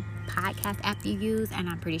whatever podcast app you use, and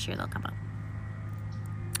I'm pretty sure they'll come up.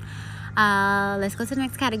 Let's go to the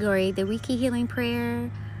next category. The weekly healing prayer.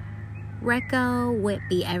 Reco would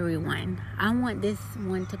be everyone. I want this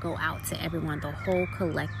one to go out to everyone, the whole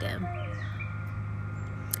collective.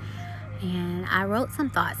 And I wrote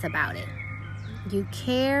some thoughts about it. You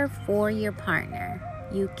care for your partner.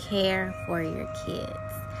 You care for your kids.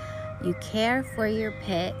 You care for your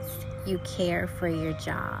pets. You care for your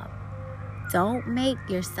job. Don't make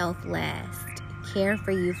yourself last. Care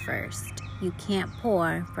for you first. You can't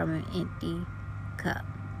pour from an empty cup.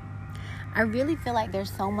 I really feel like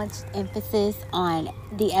there's so much emphasis on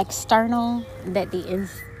the external that the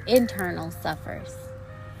internal suffers.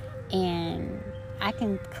 And I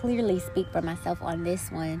can clearly speak for myself on this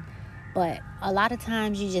one. But a lot of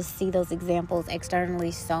times you just see those examples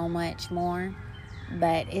externally so much more.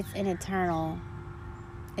 But it's an internal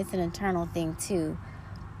thing too.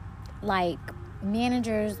 Like,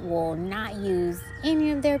 managers will not use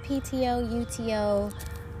any of their PTO, UTO,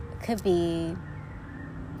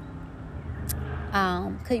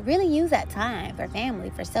 could really use that time for family,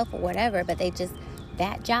 for self, or whatever, but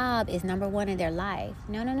that job is number one in their life.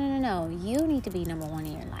 No. You need to be number one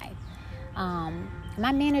in your life.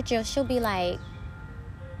 My manager, she'll be like,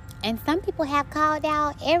 and some people have called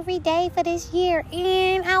out every day for this year,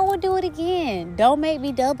 and I will do it again. Don't make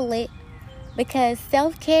me double it. Because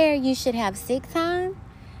self-care, you should have sick time,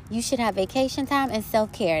 you should have vacation time, and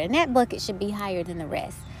self-care. And that bucket should be higher than the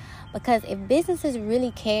rest. Because if businesses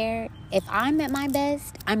really care, if I'm at my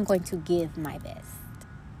best, I'm going to give my best.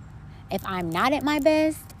 If I'm not at my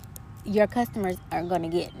best, your customers are going to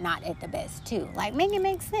get not at the best too. Like, make it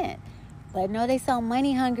make sense. But no, they so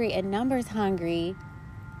money hungry and numbers hungry.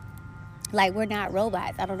 Like, we're not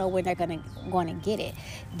robots. I don't know when they're going to get it.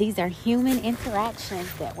 These are human interactions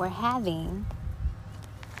that we're having.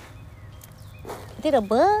 Did a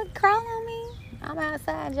bug crawl on me? I'm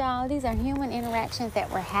outside, y'all. These are human interactions that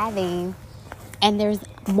we're having. And there's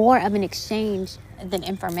more of an exchange than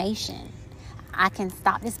information. I can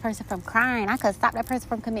stop this person from crying. I could stop that person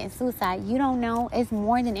from committing suicide. You don't know. It's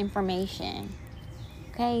more than information.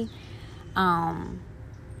 Okay?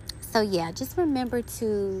 So yeah, just remember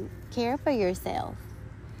to care for yourself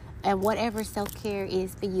and whatever self-care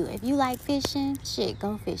is for you. If you like fishing,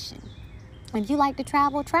 go fishing. If you like to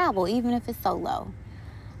travel, even if it's solo.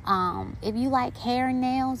 If you like hair and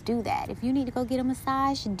nails, do that. If you need to go get a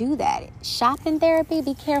massage, do that. Shopping therapy,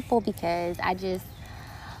 be careful, because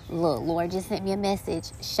Lord just sent me a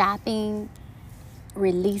message. Shopping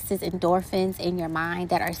releases endorphins in your mind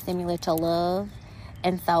that are similar to love.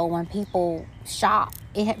 And so when people shop,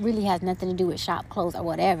 it really has nothing to do with shop clothes or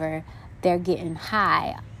whatever. They're getting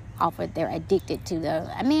high off of, they're addicted to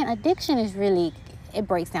addiction is really, it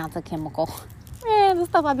breaks down to chemical. Man, the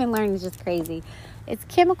stuff I've been learning is just crazy. It's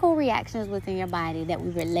chemical reactions within your body that we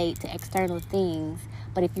relate to external things.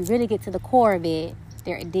 But if you really get to the core of it,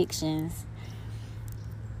 they're addictions.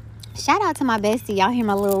 Shout out to my bestie. Y'all hear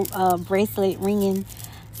my little bracelet ringing.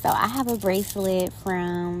 So I have a bracelet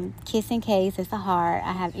from Kiss and Case. It's a heart.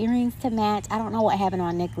 I have earrings to match. I don't know what happened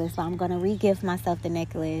on a necklace, so I'm going to re-gift myself the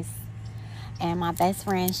necklace. And my best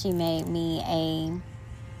friend, she made me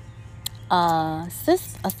a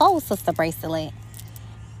soul sister bracelet.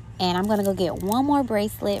 And I'm going to go get one more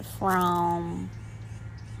bracelet from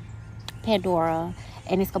Pandora.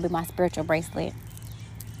 And it's going to be my spiritual bracelet.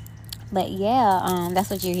 But yeah, that's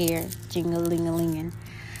what you hear. Jingle-ling-a-linging.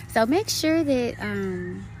 So make sure that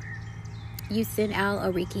you send out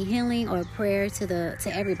a Reiki healing or a prayer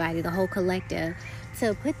to everybody, the whole collective,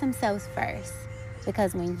 to put themselves first.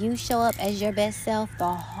 Because when you show up as your best self, the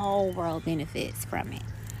whole world benefits from it.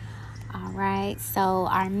 All right. So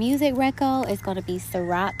our music reco is going to be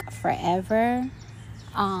Ciroc Forever.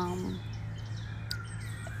 Now,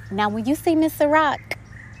 when you see Miss Ciroc,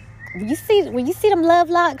 when you see them love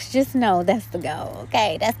locks, just know that's the go.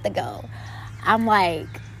 Okay, that's the go. I'm like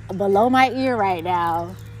below my ear right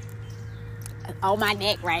now, on my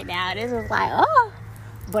neck right now. This is like, oh.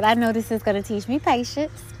 But I know this is going to teach me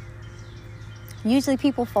patience. Usually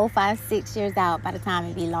people 4, 5, 6 years out by the time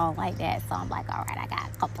it be long like that. So I'm like, all right, I got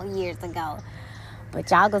a couple years to go. But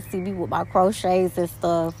y'all gonna see me with my crochets and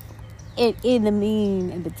stuff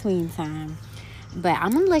in between time. But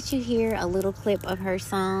I'm gonna let you hear a little clip of her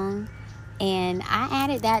song. And I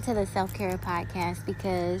added that to the self-care podcast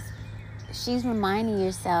because she's reminding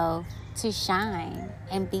yourself to shine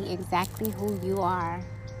and be exactly who you are,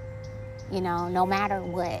 you know, no matter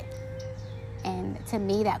what. And to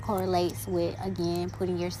me, that correlates with, again,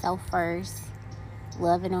 putting yourself first,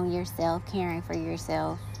 loving on yourself, caring for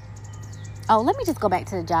yourself. Oh, let me just go back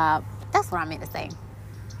to the job. That's what I meant to say.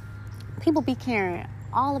 People be caring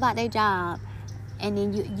all about their job, and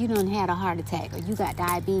then you done had a heart attack, or you got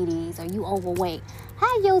diabetes, or you overweight.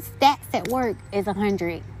 How your stats at work is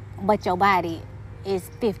 100, but your body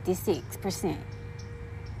is 56%?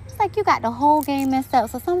 It's like you got the whole game messed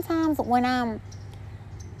up. So sometimes when I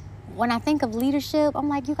think of leadership, I'm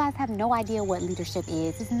like, you guys have no idea what leadership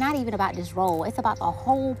is. It's not even about this role. It's about the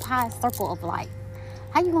whole pie circle of life.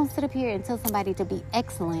 How you gonna sit up here and tell somebody to be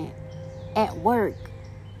excellent at work,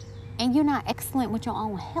 and you're not excellent with your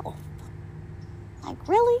own health? Like,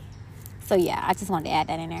 really? So yeah, I just wanted to add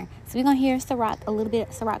that in there. So we're gonna hear Ciroc, a little bit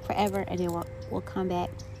Ciroc Forever, and then we'll come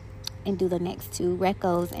back and do the next 2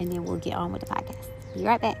 recos, and then we'll get on with the podcast. Be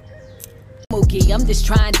right back. I'm just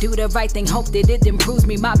trying to do the right thing, hope that it improves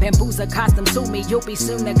me. My bamboo's accustomed to me, you'll be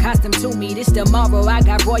soon accustomed to me. This tomorrow, I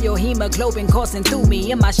got royal hemoglobin coursing through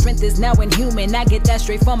me, and my strength is now inhuman. I get that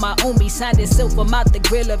straight from my own me, signed it silver out the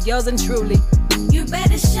grill of yours and truly. You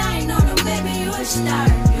better shine on them, baby, you a star.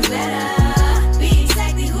 You better be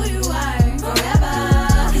exactly who you are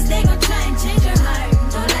forever, cause they gon' try and change your heart.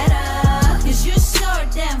 Don't let up, cause you're so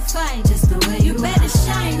damn fine just the way you better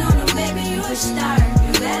shine on them, baby, you a star.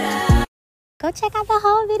 You better Go check out the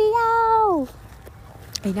whole video.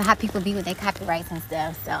 You know how people be with their copyrights and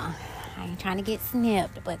stuff, so I ain't trying to get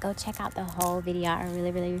snipped, but go check out the whole video. I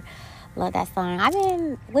really, really love that song. I've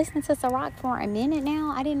been listening to Ciroc for a minute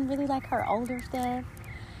now. I didn't really like her older stuff,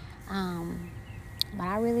 but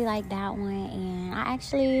I really like that one. And I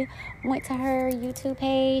actually went to her YouTube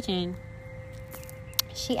page, and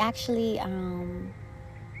she actually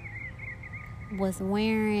was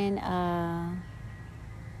wearing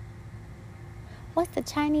what's the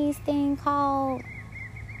Chinese thing called?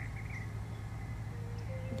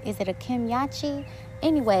 Is it a kimyachi?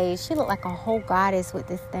 Anyway, she looked like a whole goddess with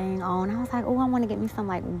this thing on. I was like, oh, I want to get me some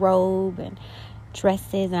like robe and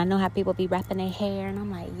dresses. And I know how people be wrapping their hair. And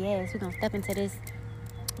I'm like, yes, we're going to step into this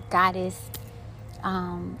goddess.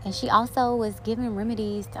 And she also was giving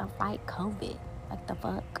remedies to fight COVID. Like, the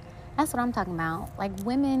fuck? That's what I'm talking about. Like,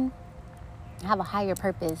 women have a higher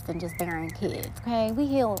purpose than just bearing kids, okay? We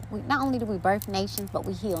not only do we birth nations, but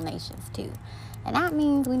we heal nations too. And that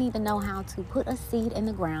means we need to know how to put a seed in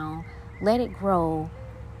the ground, let it grow,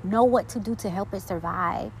 know what to do to help it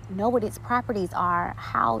survive, know what its properties are,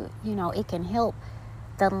 how, it can help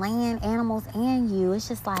the land, animals, and you. It's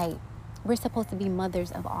just like we're supposed to be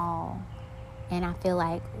mothers of all. And I feel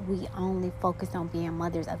like we only focus on being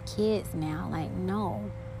mothers of kids now. Like,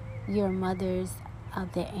 no, you're mothers of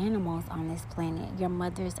the animals on this planet. You're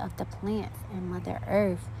mothers of the plants and Mother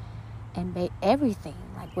Earth and everything.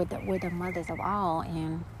 Like, we're the mothers of all.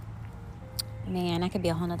 And man, that could be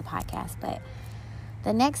a whole nother podcast. But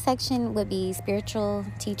the next section would be spiritual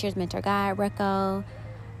teachers, mentor, guide, Reco.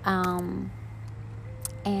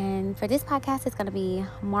 And for this podcast, it's going to be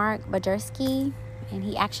Mark Bajerski, and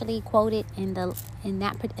he actually quoted in the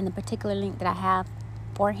particular link that I have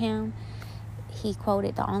for him. He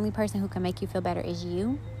quoted, "The only person who can make you feel better is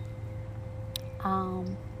you."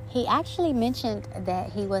 He actually mentioned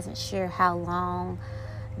that he wasn't sure how long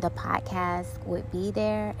the podcast would be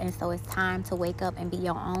there, and so it's time to wake up and be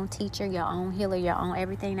your own teacher, your own healer, your own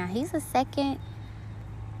everything. Now, he is the second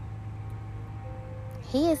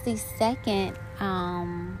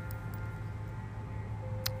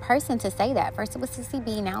person to say that. First it was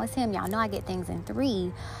CCB, now it's him. Y'all know I get things in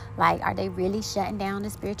 3. Like, are they really shutting down the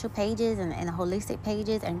spiritual pages and the holistic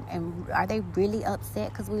pages, and are they really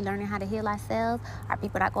upset because we're learning how to heal ourselves? Are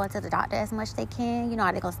people not going to the doctor as much as they can?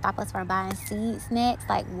 Are they going to stop us from buying seeds next?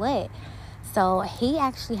 Like, what? So he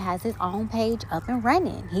actually has his own page up and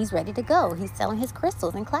running. He's ready to go. He's selling his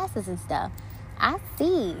crystals and classes and stuff. I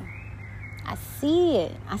see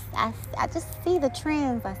it. I just see the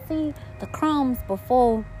trends. I see the crumbs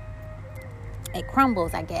before it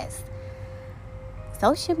crumbles, I guess.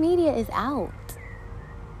 Social media is out.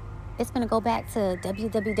 It's going to go back to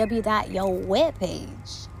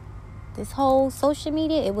www.your.webpage. This whole social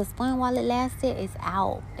media, it was fun while it lasted. It's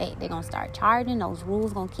out. They're going to start charging. Those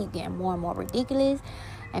rules going to keep getting more and more ridiculous.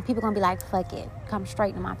 And people going to be like, fuck it. Come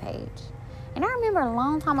straight to my page. And I remember a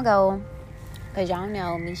long time ago, because y'all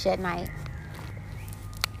know me, Shed Knight,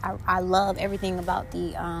 I love everything about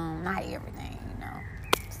the, not everything,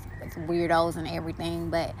 it's weirdos and everything,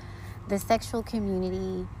 but the sexual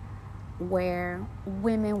community where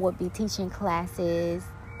women would be teaching classes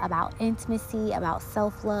about intimacy, about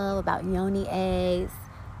self-love, about yoni eggs,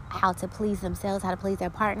 how to please themselves, how to please their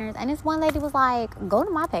partners. And this one lady was like, go to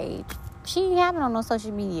my page. She didn't have it on no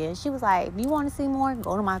social media. She was like, if you want to see more,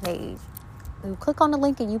 go to my page. You click on the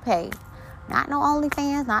link and you pay. Not no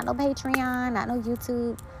OnlyFans, not no Patreon, not no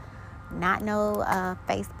YouTube, not no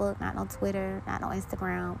Facebook, not no Twitter, not no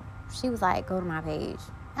Instagram. She was like, go to my page.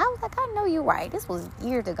 I was like, I know you're right. This was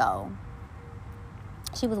years ago.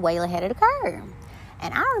 She was way ahead of the curve.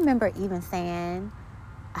 And I remember even saying,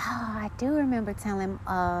 I do remember telling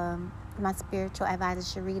my spiritual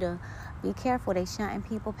advisor, Sharita, be careful, they shutting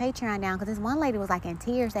people Patreon down. Because this one lady was like in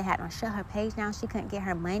tears. They had to shut her page down. She couldn't get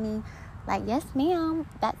her money. Like, yes, ma'am.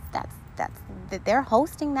 That's they're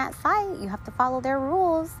hosting that site. You have to follow their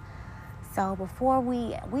rules. So before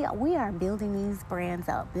we are building these brands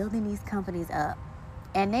up, building these companies up,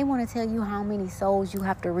 and they want to tell you how many souls you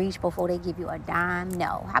have to reach before they give you a dime.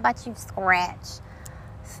 No. How about you scratch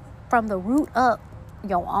from the root up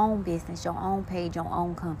your own business, your own page, your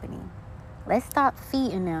own company? Let's stop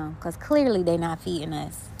feeding them, because clearly they're not feeding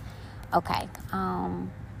us. Okay.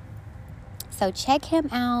 So check him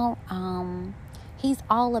out. He's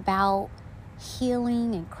all about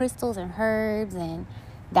healing and crystals and herbs, and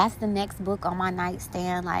that's the next book on my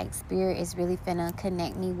nightstand. Like, Spirit is really finna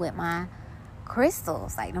connect me with my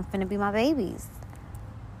crystals. Like, them finna be my babies.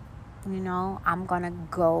 You know, I'm gonna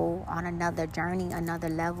go on another journey, another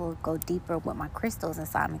level, go deeper with my crystals. And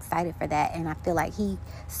so I'm excited for that. And I feel like he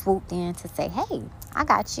swooped in to say, hey, I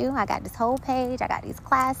got you. I got this whole page. I got these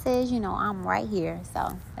classes. You know, I'm right here.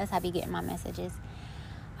 So that's how I be getting my messages.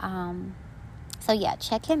 So yeah,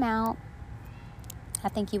 check him out. I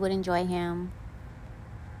think you would enjoy him.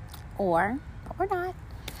 Or not.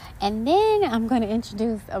 And then I'm going to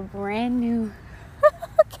introduce a brand new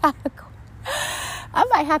category. I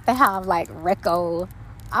might have to have like Reco.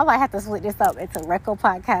 I might have to split this up into Reco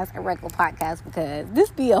podcast and Reco podcast, because this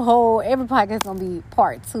be a whole, every podcast gonna be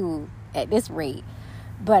part 2 at this rate.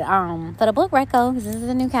 But for the book Reco, this is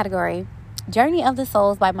a new category. Journey of the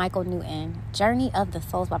Souls by Michael Newton. Journey of the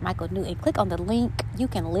Souls by Michael Newton. Click on the link. You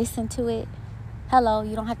can listen to it. Hello,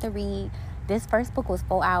 you don't have to read. This first book was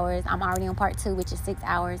 4 hours. I'm already on part 2, which is 6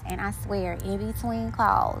 hours. And I swear, in between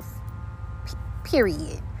calls,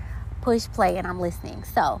 period, push play and I'm listening.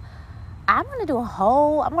 So I'm going to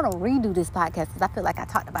redo this podcast, because I feel like I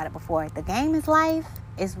talked about it before. The Game is Life.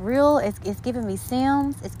 It's real. It's giving me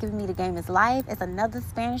Sims. It's giving me The Game is Life. It's another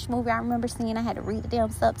Spanish movie I remember seeing. I had to read the damn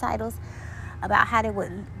subtitles about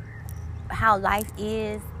how life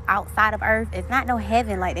is outside of Earth. It's not no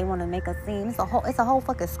heaven like they want to make us seem. It's a whole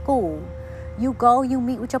fucking school. You go, you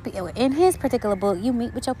meet with your people. In his particular book, you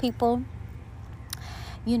meet with your people.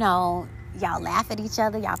 You know, y'all laugh at each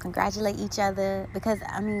other. Y'all congratulate each other. Because,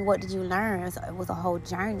 I mean, what did you learn? It was a whole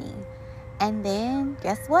journey. And then,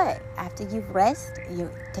 guess what? After you've rested,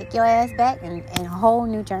 you take your ass back and a whole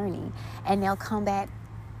new journey. And they'll come back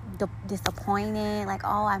disappointed. Like,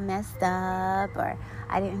 oh, I messed up. Or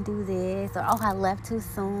I didn't do this. Or, oh, I left too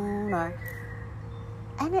soon.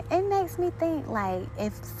 And it makes me think, like,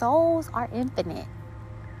 if souls are infinite,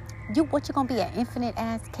 what you gonna be, an infinite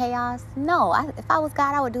ass chaos? No, if I was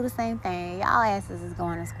God, I would do the same thing. Y'all asses is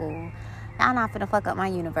going to school. Y'all not finna fuck up my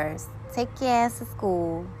universe. Take your ass to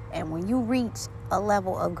school, and when you reach a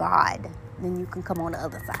level of God, then you can come on the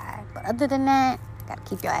other side. But other than that, gotta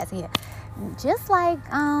keep your ass here. Just like,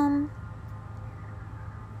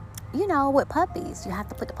 you know, with puppies, you have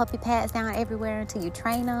to put the puppy pads down everywhere until you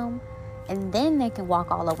train them. And then they can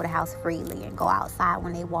walk all over the house freely and go outside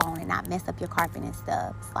when they want and not mess up your carpet and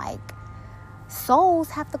stuff. It's like, souls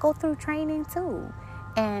have to go through training too.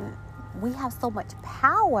 And we have so much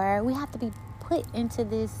power. We have to be put into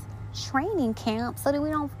this training camp so that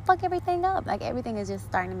we don't fuck everything up. Like, everything is just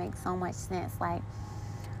starting to make so much sense. Like,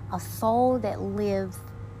 a soul that lives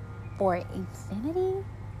for infinity,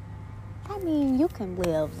 I mean, you can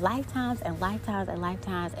live lifetimes and lifetimes and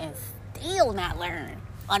lifetimes and still not learn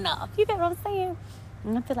enough. You get what I'm saying?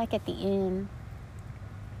 And I feel like at the end,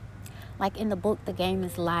 like in the book The Game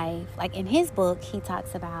is Life, like in his book, he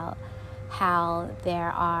talks about how there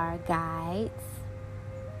are guides.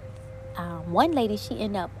 One lady, she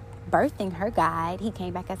ended up birthing her guide. He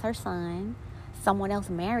came back as her son. Someone else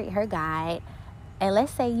married her guide. And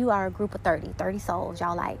let's say you are a group of 30 souls.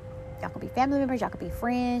 Y'all could be family members, y'all could be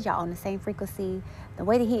friends, y'all on the same frequency. The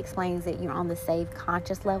way that he explains it, you're on the same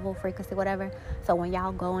conscious level, frequency, whatever. So when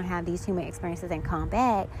y'all go and have these human experiences and come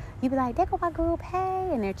back, you be like, there go my group, hey,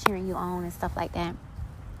 and they're cheering you on and stuff like that.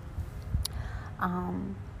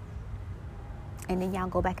 and then y'all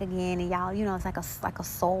go back again, and y'all, you know, it's like a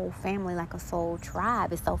soul family, like a soul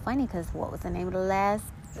tribe. It's so funny because what was the name of the last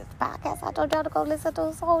podcast I told y'all to go listen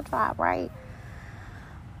to? Soul Tribe, right?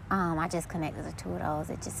 I just connected the two of those.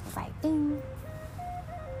 It just was like, ding.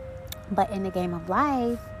 But in the game of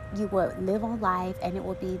life, you would live on life, and it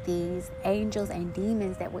would be these angels and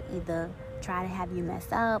demons that would either try to have you mess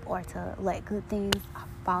up or to let good things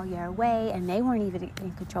fall your way. And they weren't even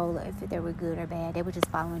in control of if they were good or bad. They were just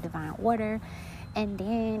following divine order. And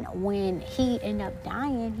then when he ended up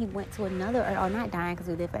dying, he went to another, or not dying because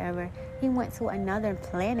we live forever, he went to another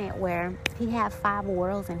planet where he had 5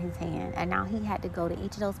 worlds in his hand. And now he had to go to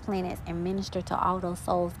each of those planets and minister to all those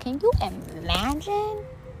souls. Can you imagine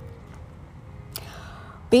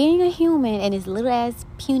being a human in this little ass,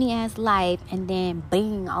 puny ass life, and then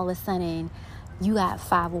bing, all of a sudden, you got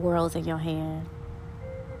 5 worlds in your hand,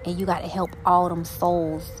 and you got to help all them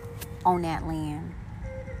souls on that land?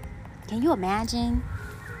 Can you imagine?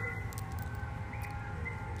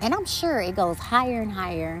 And I'm sure it goes higher and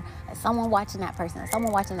higher. Someone watching that person,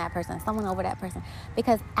 someone watching that person, someone over that person.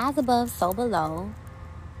 Because as above, so below,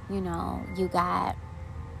 you know, you got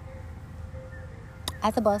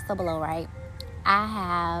as above, so below, right?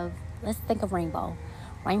 Let's think of rainbow.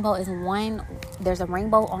 Rainbow is one, there's a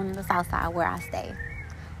rainbow on the south side where I stay.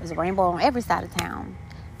 There's a rainbow on every side of town.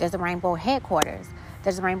 There's a rainbow headquarters.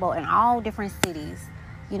 There's a rainbow in all different cities,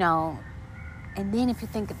 you know. And then if you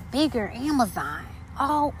think bigger, Amazon,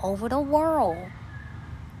 all over the world.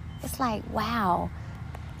 It's like, wow,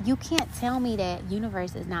 you can't tell me that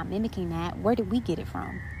universe is not mimicking that. Where did we get it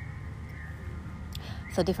from?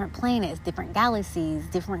 So different planets, different galaxies,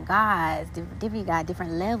 different gods,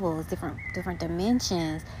 different levels, different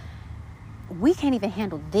dimensions. We can't even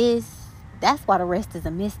handle this. That's why the rest is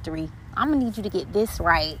a mystery. I'm going to need you to get this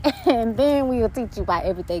right. And then we will teach you about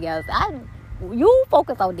everything else. You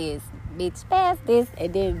focus on this. Bitch, pass this.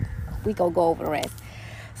 And then we go over the rest.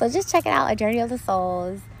 So just check it out. A Journey of the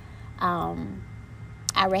Souls. I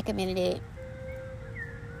recommended it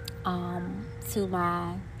to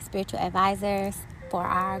my spiritual advisors for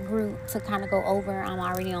our group to kind of go over. I'm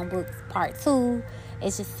already on books part 2.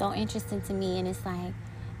 It's just so interesting to me, and it's like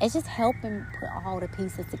it's just helping put all the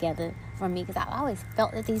pieces together for me, because I always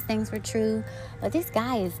felt that these things were true, but this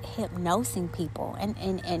guy is hypnosing people, and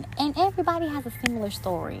everybody has a similar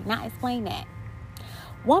story. Now explain that.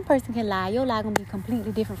 One person can lie, your lie gonna be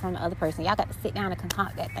completely different from the other person. Y'all got to sit down and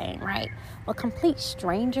concoct that thing, right? But complete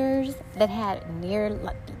strangers that had near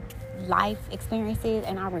life experiences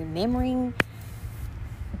and are remembering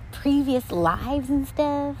previous lives and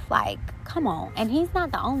stuff, like, come on. And he's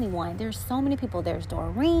not the only one. There's so many people. There's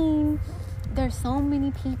Doreen. There's so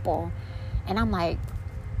many people. And I'm like,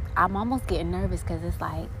 I'm almost getting nervous, because it's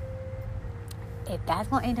like, if that's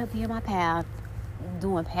gonna end up being my path,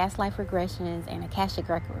 doing past life regressions and Akashic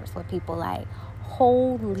records with people, like,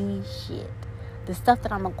 holy shit, the stuff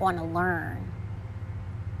that I'm going to learn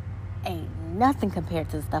ain't nothing compared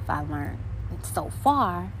to the stuff I learned so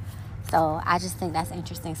far. So I just think that's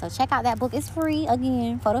interesting. So check out that book. It's free,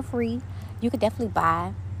 again, for the free. You could definitely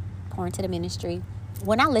buy Pour Into the Ministry.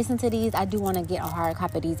 When I listen to these, I do want to get a hard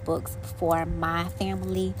copy of these books for my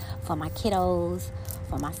family, for my kiddos,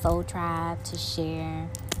 for my soul tribe to share.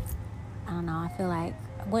 I don't know, I feel like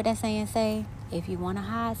what that saying say, if you want to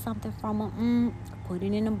hide something from them, put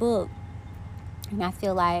it in a book. And I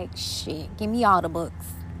feel like, shit, give me all the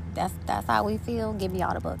books. That's how we feel. Give me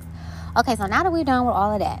all the books. Okay, so now that we're done with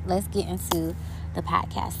all of that, let's get into the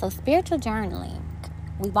podcast. So spiritual journaling.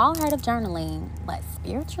 We've all heard of journaling, but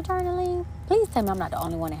spiritual journaling? Please tell me I'm not the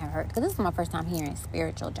only one that have heard, because this is my first time hearing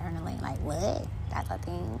spiritual journaling. Like, what? That's a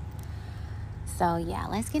thing. So yeah,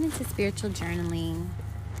 let's get into spiritual journaling.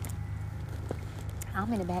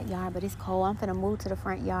 I'm in the backyard, but it's cold. I'm finna move to the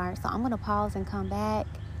front yard, so I'm gonna pause and come back,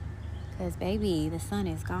 because baby, the sun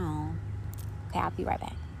is gone. Okay, I'll be right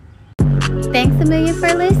back. Thanks a million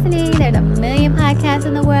for listening. There's a million podcasts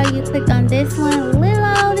in the world. You clicked on this one,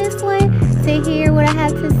 little this one, to hear what I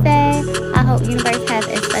have to say. I hope universe has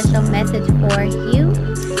a special message for you.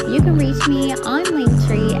 You can reach me on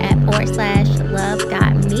Linktree at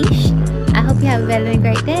 /love.niche. I hope you have a better than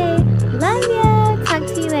great day. Love ya. Talk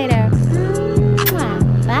to you later.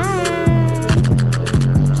 Bye.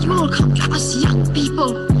 You all come to us young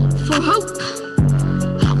people for hope.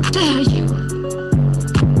 How dare you?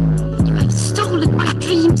 You have stolen my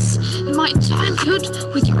dreams and my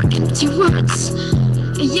childhood with your empty words.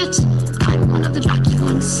 And yet, I'm one of the lucky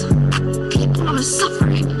ones. People are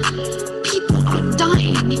suffering. People are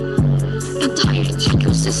dying. Entire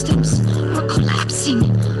ecosystems are collapsing.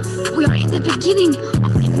 We are in the beginning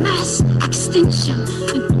of a mass extinction,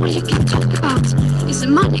 and all you can talk about is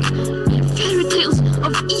money and fairy tales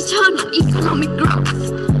economic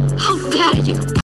growth. How dare you?